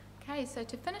 Okay, so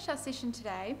to finish our session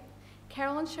today,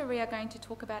 Carol and Cherie are going to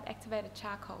talk about activated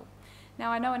charcoal.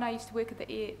 Now, I know when I used to work at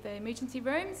the emergency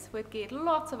rooms, we'd get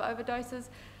lots of overdoses,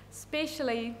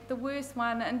 especially the worst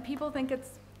one, and people think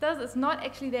it's not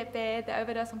actually that bad, the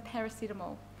overdose on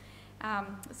paracetamol.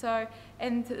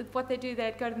 And what they do,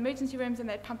 they'd go to the emergency rooms and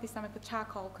they'd pump their stomach with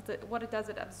charcoal, because what it does,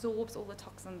 it absorbs all the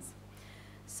toxins.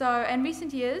 So in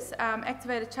recent years,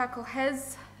 activated charcoal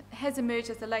has emerged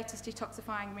as the latest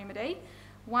detoxifying remedy.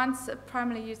 Once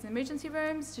primarily used in emergency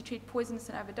rooms to treat poisonous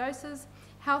and overdoses,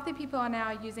 healthy people are now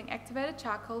using activated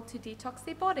charcoal to detox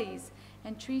their bodies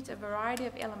and treat a variety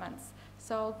of ailments.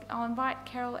 So I'll invite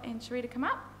Carol and Cherie to come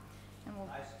up. And we'll...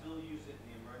 I still use it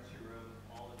in the emergency room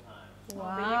all the time.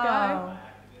 Wow.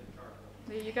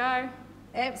 There you go.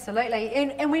 Absolutely.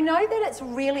 And we know that it's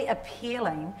really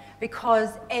appealing because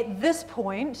at this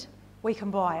point we can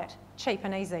buy it cheap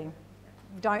and easy.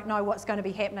 Don't know what's going to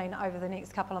be happening over the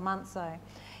next couple of months, so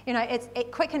you know, it's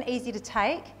quick and easy to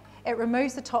take. It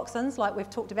removes the toxins, like we've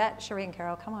talked about. Cherie and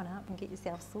Carol, come on up and get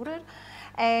yourself sorted.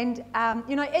 And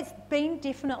you know, it's been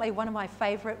definitely one of my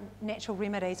favourite natural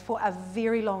remedies for a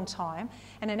very long time,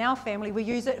 and in our family we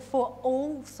use it for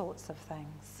all sorts of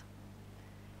things.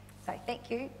 So thank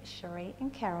you, Cherie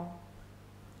and Carol.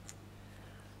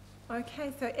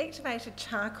 Okay, so activated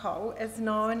charcoal is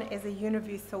known as a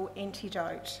universal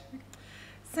antidote.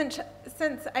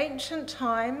 Since ancient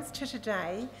times to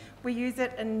today, we use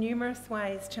it in numerous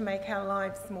ways to make our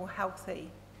lives more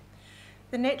healthy.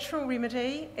 The natural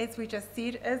remedy, as we just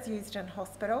said, is used in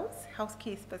hospitals,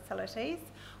 healthcare facilities,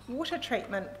 water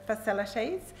treatment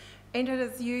facilities, and it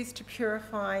is used to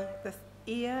purify the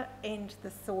air and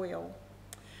the soil.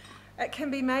 It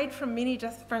can be made from many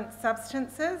different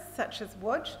substances, such as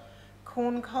wood,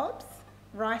 corn cobs,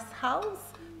 rice hulls,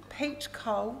 peat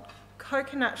coal,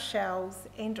 coconut shells,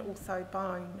 and also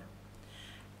bone.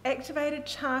 Activated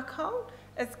charcoal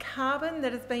is carbon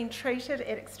that has been treated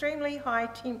at extremely high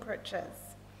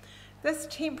temperatures. This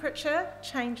temperature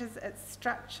changes its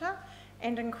structure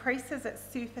and increases its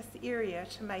surface area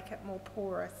to make it more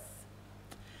porous.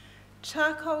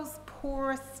 Charcoal's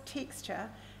porous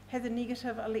texture has a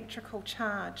negative electrical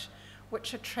charge,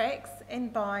 which attracts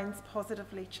and binds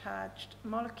positively charged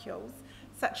molecules,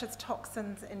 such as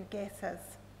toxins and gases.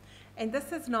 And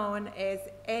this is known as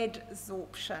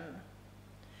adsorption.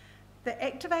 The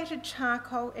activated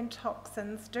charcoal and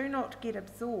toxins do not get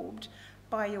absorbed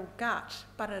by your gut,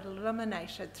 but are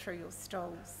eliminated through your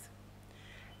stools.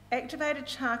 Activated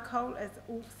charcoal is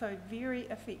also very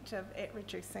effective at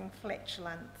reducing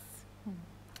flatulence.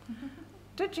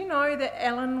 Did you know that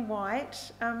Ellen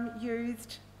White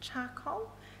used charcoal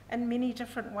in many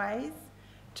different ways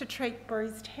to treat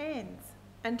bruised hands,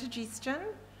 indigestion,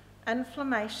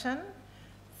 inflammation,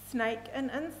 snake and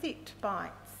insect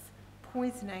bites,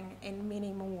 poisoning, and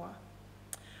many more?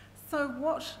 So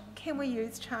what can we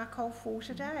use charcoal for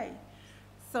today?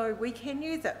 So we can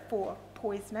use it for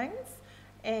poisonings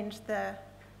and the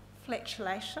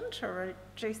flatulation to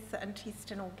reduce the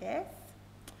intestinal gas.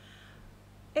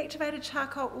 Activated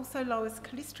charcoal also lowers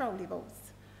cholesterol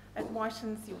levels. It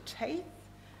whitens your teeth.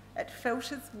 It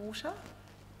filters water.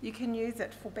 You can use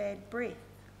it for bad breath.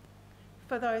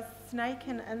 For those snake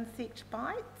and insect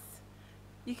bites,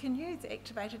 you can use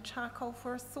activated charcoal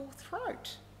for a sore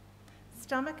throat,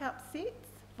 stomach upsets,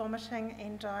 vomiting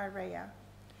and diarrhoea.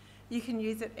 You can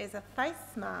use it as a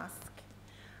face mask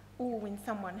or when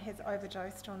someone has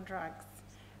overdosed on drugs.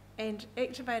 And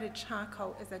activated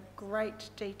charcoal is a great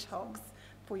detox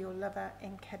for your liver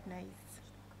and kidneys.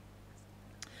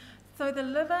 So the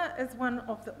liver is one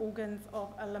of the organs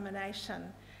of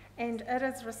elimination, and it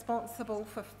is responsible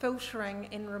for filtering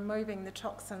and removing the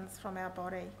toxins from our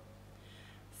body.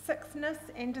 Sickness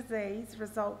and disease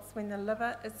results when the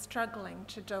liver is struggling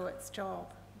to do its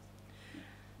job.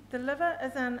 The liver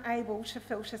is unable to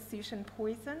filter certain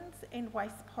poisons and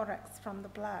waste products from the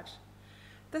blood.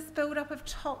 This build-up of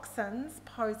toxins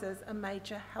poses a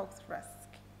major health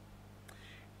risk.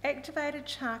 Activated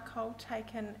charcoal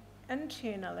taken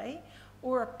internally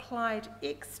or applied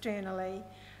externally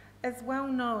is well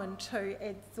known to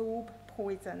absorb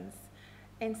poisons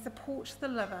and support the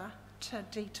liver to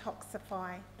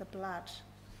detoxify the blood.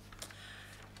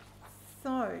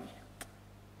 So,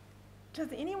 does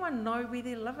anyone know where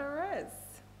their liver is?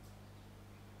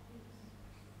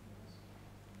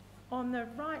 On the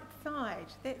right side,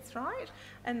 that's right.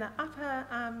 In the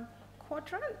upper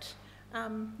quadrant,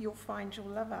 you'll find your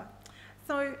liver.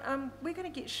 So we're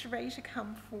going to get Cherie to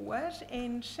come forward,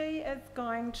 and she is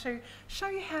going to show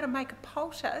you how to make a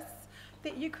poultice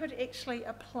that you could actually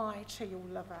apply to your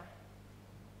liver.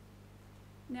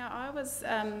 Now, I was,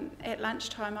 at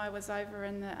lunchtime, I was over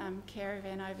in the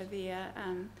caravan over there,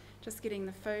 just getting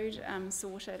the food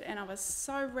sorted, and I was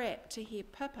so rapt to hear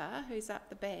Pippa, who's up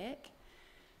the back.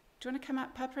 Do you want to come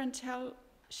up, Pippa, and tell?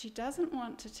 She doesn't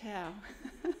want to tell.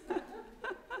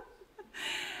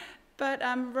 But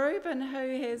Reuben,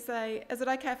 who has is it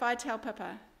okay if I tell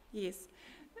Pippa? Yes.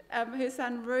 Her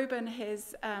son Reuben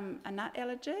has a nut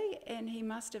allergy, and he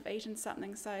must have eaten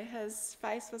something, so his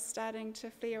face was starting to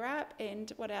flare up,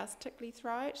 and what else? Tickly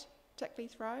throat.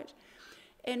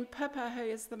 And Pippa, who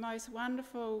is the most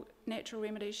wonderful natural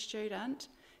remedies student,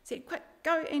 said, "Quick,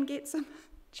 go and get some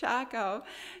charcoal."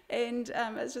 And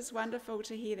it's just wonderful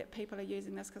to hear that people are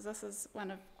using this, because this is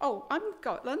one of, I've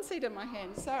got linseed in my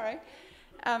hand, sorry.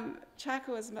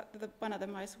 Charcoal is one of the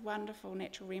most wonderful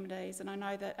natural remedies, and I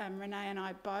know that Renee and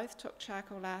I both took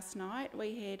charcoal last night.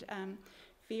 We had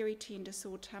very tender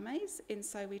sore tummies, and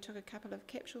so we took a couple of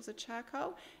capsules of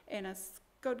charcoal and a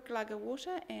good glug of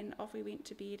water, and off we went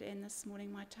to bed, and this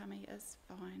morning my tummy is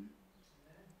fine.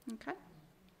 Okay.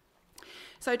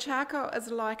 So charcoal is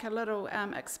like a little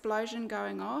explosion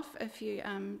going off if you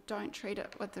don't treat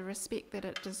it with the respect that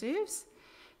it deserves.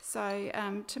 So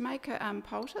to make a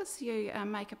poultice, you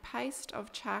make a paste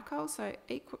of charcoal, so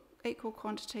equal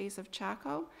quantities of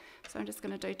charcoal. So I'm just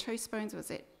going to do 2 spoons,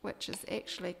 which is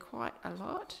actually quite a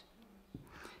lot.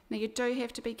 Now you do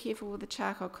have to be careful with the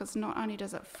charcoal, because not only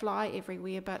does it fly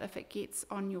everywhere, but if it gets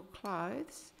on your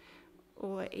clothes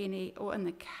or in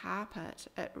the carpet,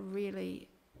 it really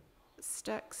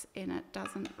sticks, and it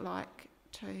doesn't like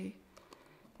to,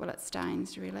 well, it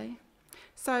stains really.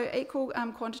 So equal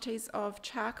quantities of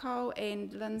charcoal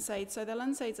and linseed. So the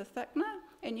linseed's a thickener,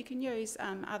 and you can use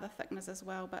other thickeners as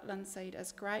well, but linseed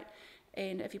is great.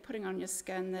 And if you're putting on your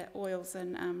skin, the oils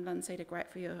in linseed are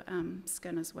great for your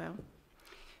skin as well.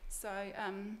 So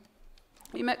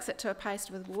you mix it to a paste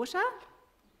with water,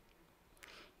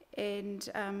 and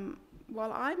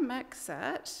while I mix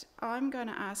it, I'm going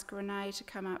to ask Renee to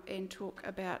come up and talk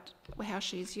about how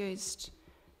she's used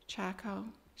charcoal.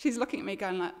 She's looking at me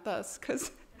going like this,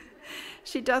 because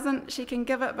she can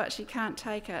give it, but she can't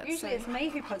take it. Usually it's me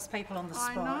who puts people on the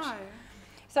spot. I know.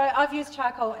 So I've used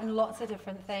charcoal in lots of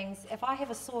different things. If I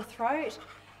have a sore throat,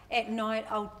 at night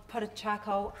I'll put a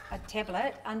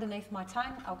tablet underneath my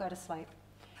tongue, I'll go to sleep.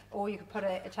 Or you could put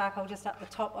a charcoal just up the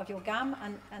top of your gum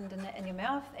and in your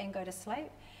mouth and go to sleep.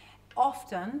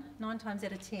 Often, 9 times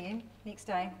out of 10, next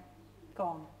day,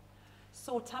 gone.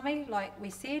 Sore tummy, like we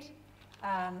said,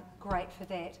 great for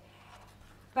that.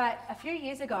 But a few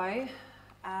years ago,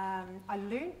 I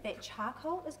learned that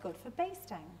charcoal is good for bee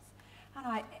stings.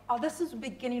 And this is the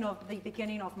beginning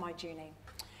of my journey.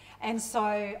 And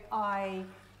so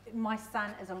my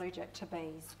son is allergic to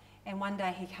bees. And one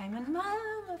day he came in, "Mum,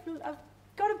 I've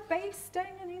got a bee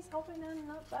sting," and he's hopping in,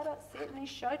 not that upset, and he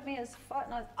showed me his foot,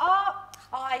 and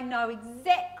I know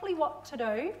exactly what to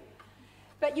do.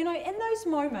 But you know, in those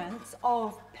moments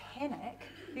of panic,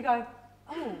 you go,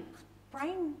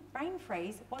 brain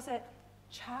freeze, was it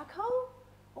charcoal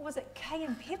or was it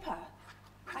cayenne pepper?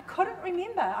 I couldn't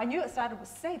remember. I knew it started with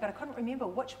C, but I couldn't remember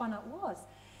which one it was.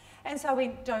 And so I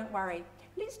went, "Don't worry,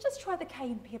 let's just try the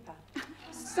cayenne pepper."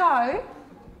 So,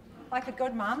 like a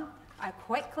good mum, I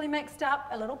quickly mixed up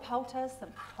a little poultice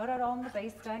and put it on the bee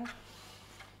sting.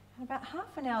 And about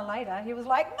half an hour later, he was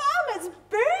like, "Mum, it's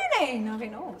burning!" I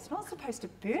went, "Oh, it's not supposed to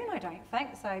burn, I don't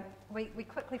think." So we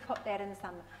quickly put that in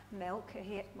some milk.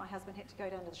 My husband had to go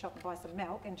down to the shop and buy some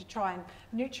milk, and to try and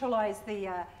neutralise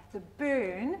the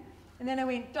burn. And then I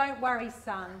went, "Don't worry,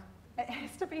 son, it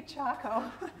has to be charcoal."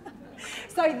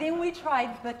 So then we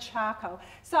tried the charcoal.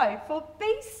 So for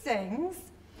bee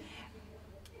stings,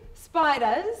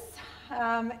 spiders,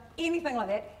 anything like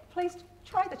that, please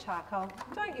try the charcoal.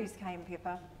 Don't use cayenne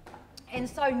pepper. And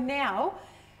so now,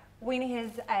 when he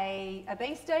has a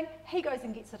bee sting, he goes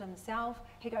and gets it himself.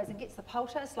 He goes and gets the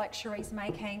poultice like Cherie's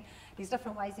making. There's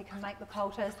different ways you can make the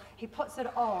poultice. He puts it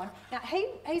on. Now,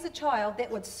 he's a child that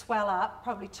would swell up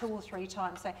probably 2 or 3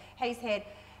 times. So he's had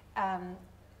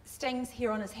stings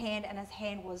here on his hand, and his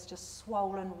hand was just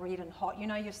swollen, red and hot. You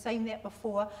know, you've seen that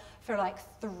before for like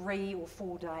 3 or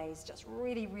 4 days, just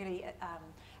really, really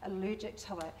allergic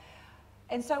to it.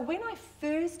 And so when I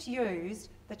first used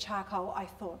the charcoal, I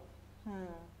thought,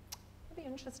 it'd be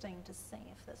interesting to see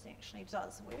if this actually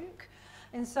does work.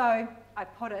 And so I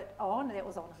put it on, that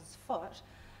was on his foot,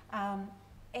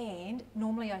 and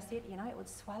normally I said, you know, it would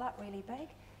swell up really big.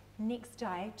 Next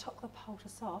day, took the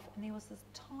poultice off, and there was this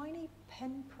tiny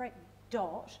pinprick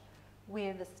dot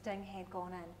where the sting had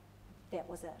gone in. That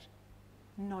was it.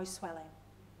 No swelling.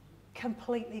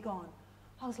 Completely gone.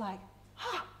 I was like,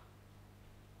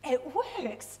 it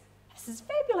works. This is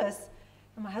fabulous.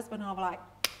 And my husband and I were like,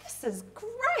 this is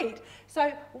great.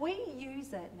 So we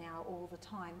use it now all the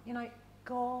time. You know,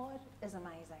 God is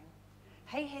amazing.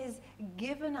 He has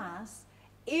given us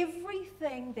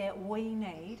everything that we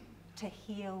need to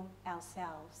heal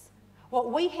ourselves.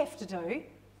 What we have to do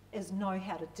is know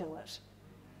how to do it.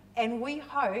 And we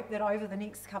hope that over the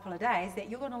next couple of days that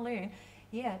you're going to learn,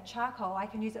 yeah, charcoal, I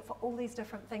can use it for all these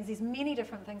different things. There's many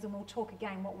different things, and we'll talk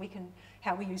again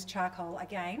how we use charcoal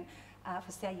again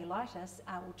for cellulitis.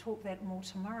 We'll talk that more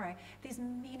tomorrow. There's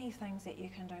many things that you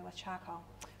can do with charcoal.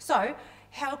 So,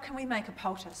 how can we make a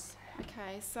poultice?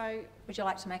 Okay, so... Would you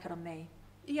like to make it on me?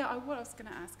 Yeah, I was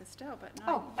going to ask Estelle, but no.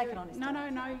 Oh, make it on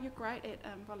Estelle. No, you're great at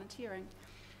volunteering.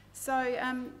 So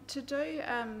to do,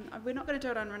 we're not going to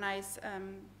do it on Renee's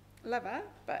liver,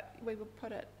 but we will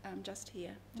put it just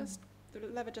here. Just the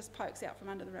liver just pokes out from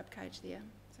under the rib cage there,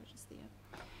 so just there.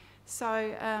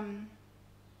 So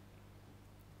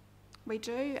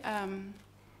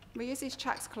we use these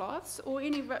Chuck's cloths or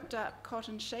any ripped up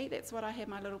cotton sheet. That's what I had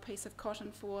my little piece of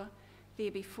cotton for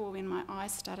there before when my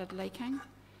eyes started leaking.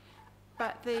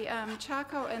 But the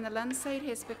charcoal in the linseed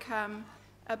has become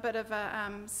a bit of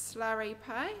a slurry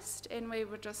paste, and we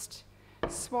would just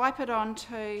swipe it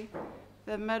onto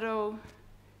the middle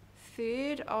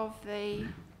third of the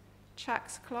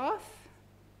Chuck's cloth.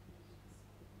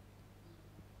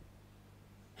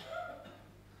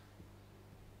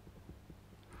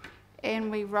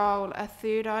 And we roll a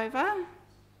third over.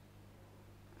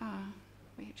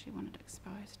 We actually want it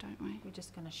exposed, don't we? We're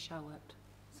just going to show it.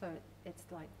 So it's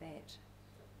like that.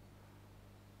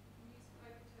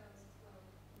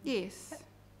 Yes.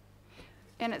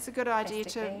 And it's a good idea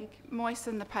Plastic to bag.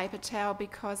 moisten the paper towel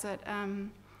because it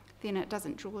then it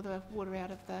doesn't draw the water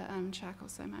out of the charcoal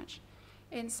so much.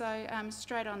 And so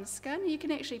straight on the skin. You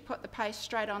can actually put the paste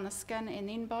straight on the skin and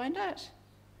then bind it.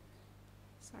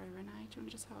 Sorry, Renee, do you want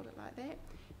to just hold it like that?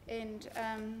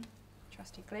 And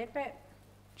Trusty Glad Wrap.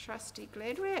 trusty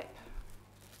Glad Wrap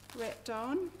wrapped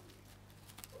on.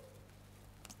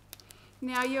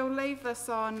 Now you'll leave this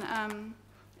on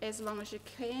as long as you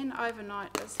can.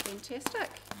 Overnight is fantastic.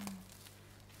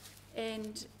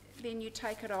 And then you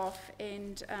take it off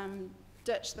and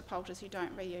ditch the poultice. You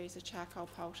don't reuse a charcoal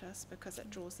poultice because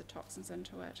it draws the toxins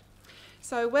into it.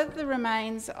 So with the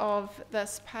remains of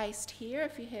this paste here,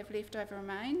 if you have leftover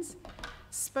remains,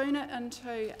 spoon it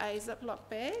into a Ziploc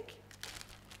bag.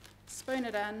 Spoon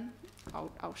it in.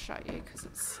 I'll show you because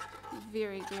it's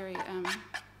very, very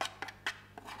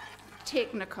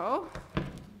technical.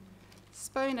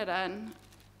 Spoon it in,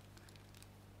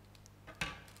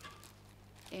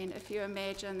 and if you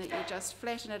imagine that you just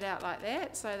flatten it out like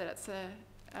that so that it's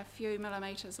a few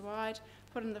millimetres wide,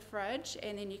 put it in the fridge,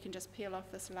 and then you can just peel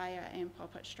off this layer and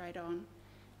pop it straight on.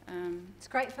 It's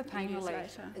great for pain Years relief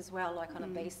later. as well, like on a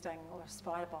bee sting or a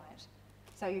spider bite.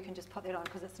 So you can just put that on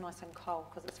because it's nice and cold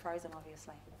because it's frozen,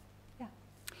 obviously. Yeah.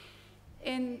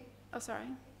 And, oh sorry. If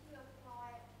you apply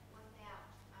it without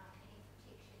any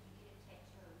protection, you get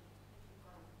a tattoo if you've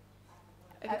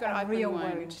got If you've got a an real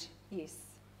open wound. Yes.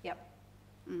 Yep.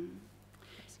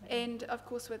 Absolutely. And of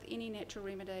course with any natural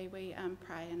remedy we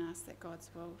pray and ask that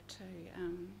God's will to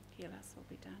heal us will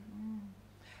be done.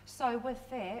 So with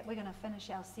that, we're going to finish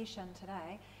our session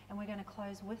today, and we're going to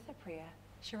close with a prayer.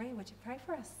 Cherie, would you pray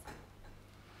for us?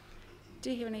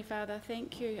 Dear Heavenly Father,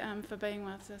 thank you for being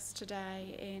with us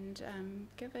today and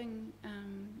giving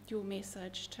your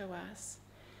message to us.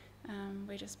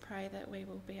 We just pray that we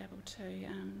will be able to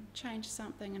change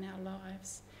something in our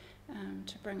lives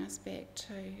to bring us back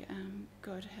to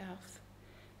good health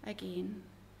again.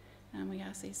 We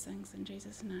ask these things in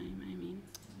Jesus' name. Amen.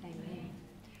 Amen.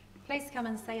 Please come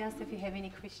and see us if you have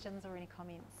any questions or any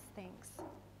comments. Thanks.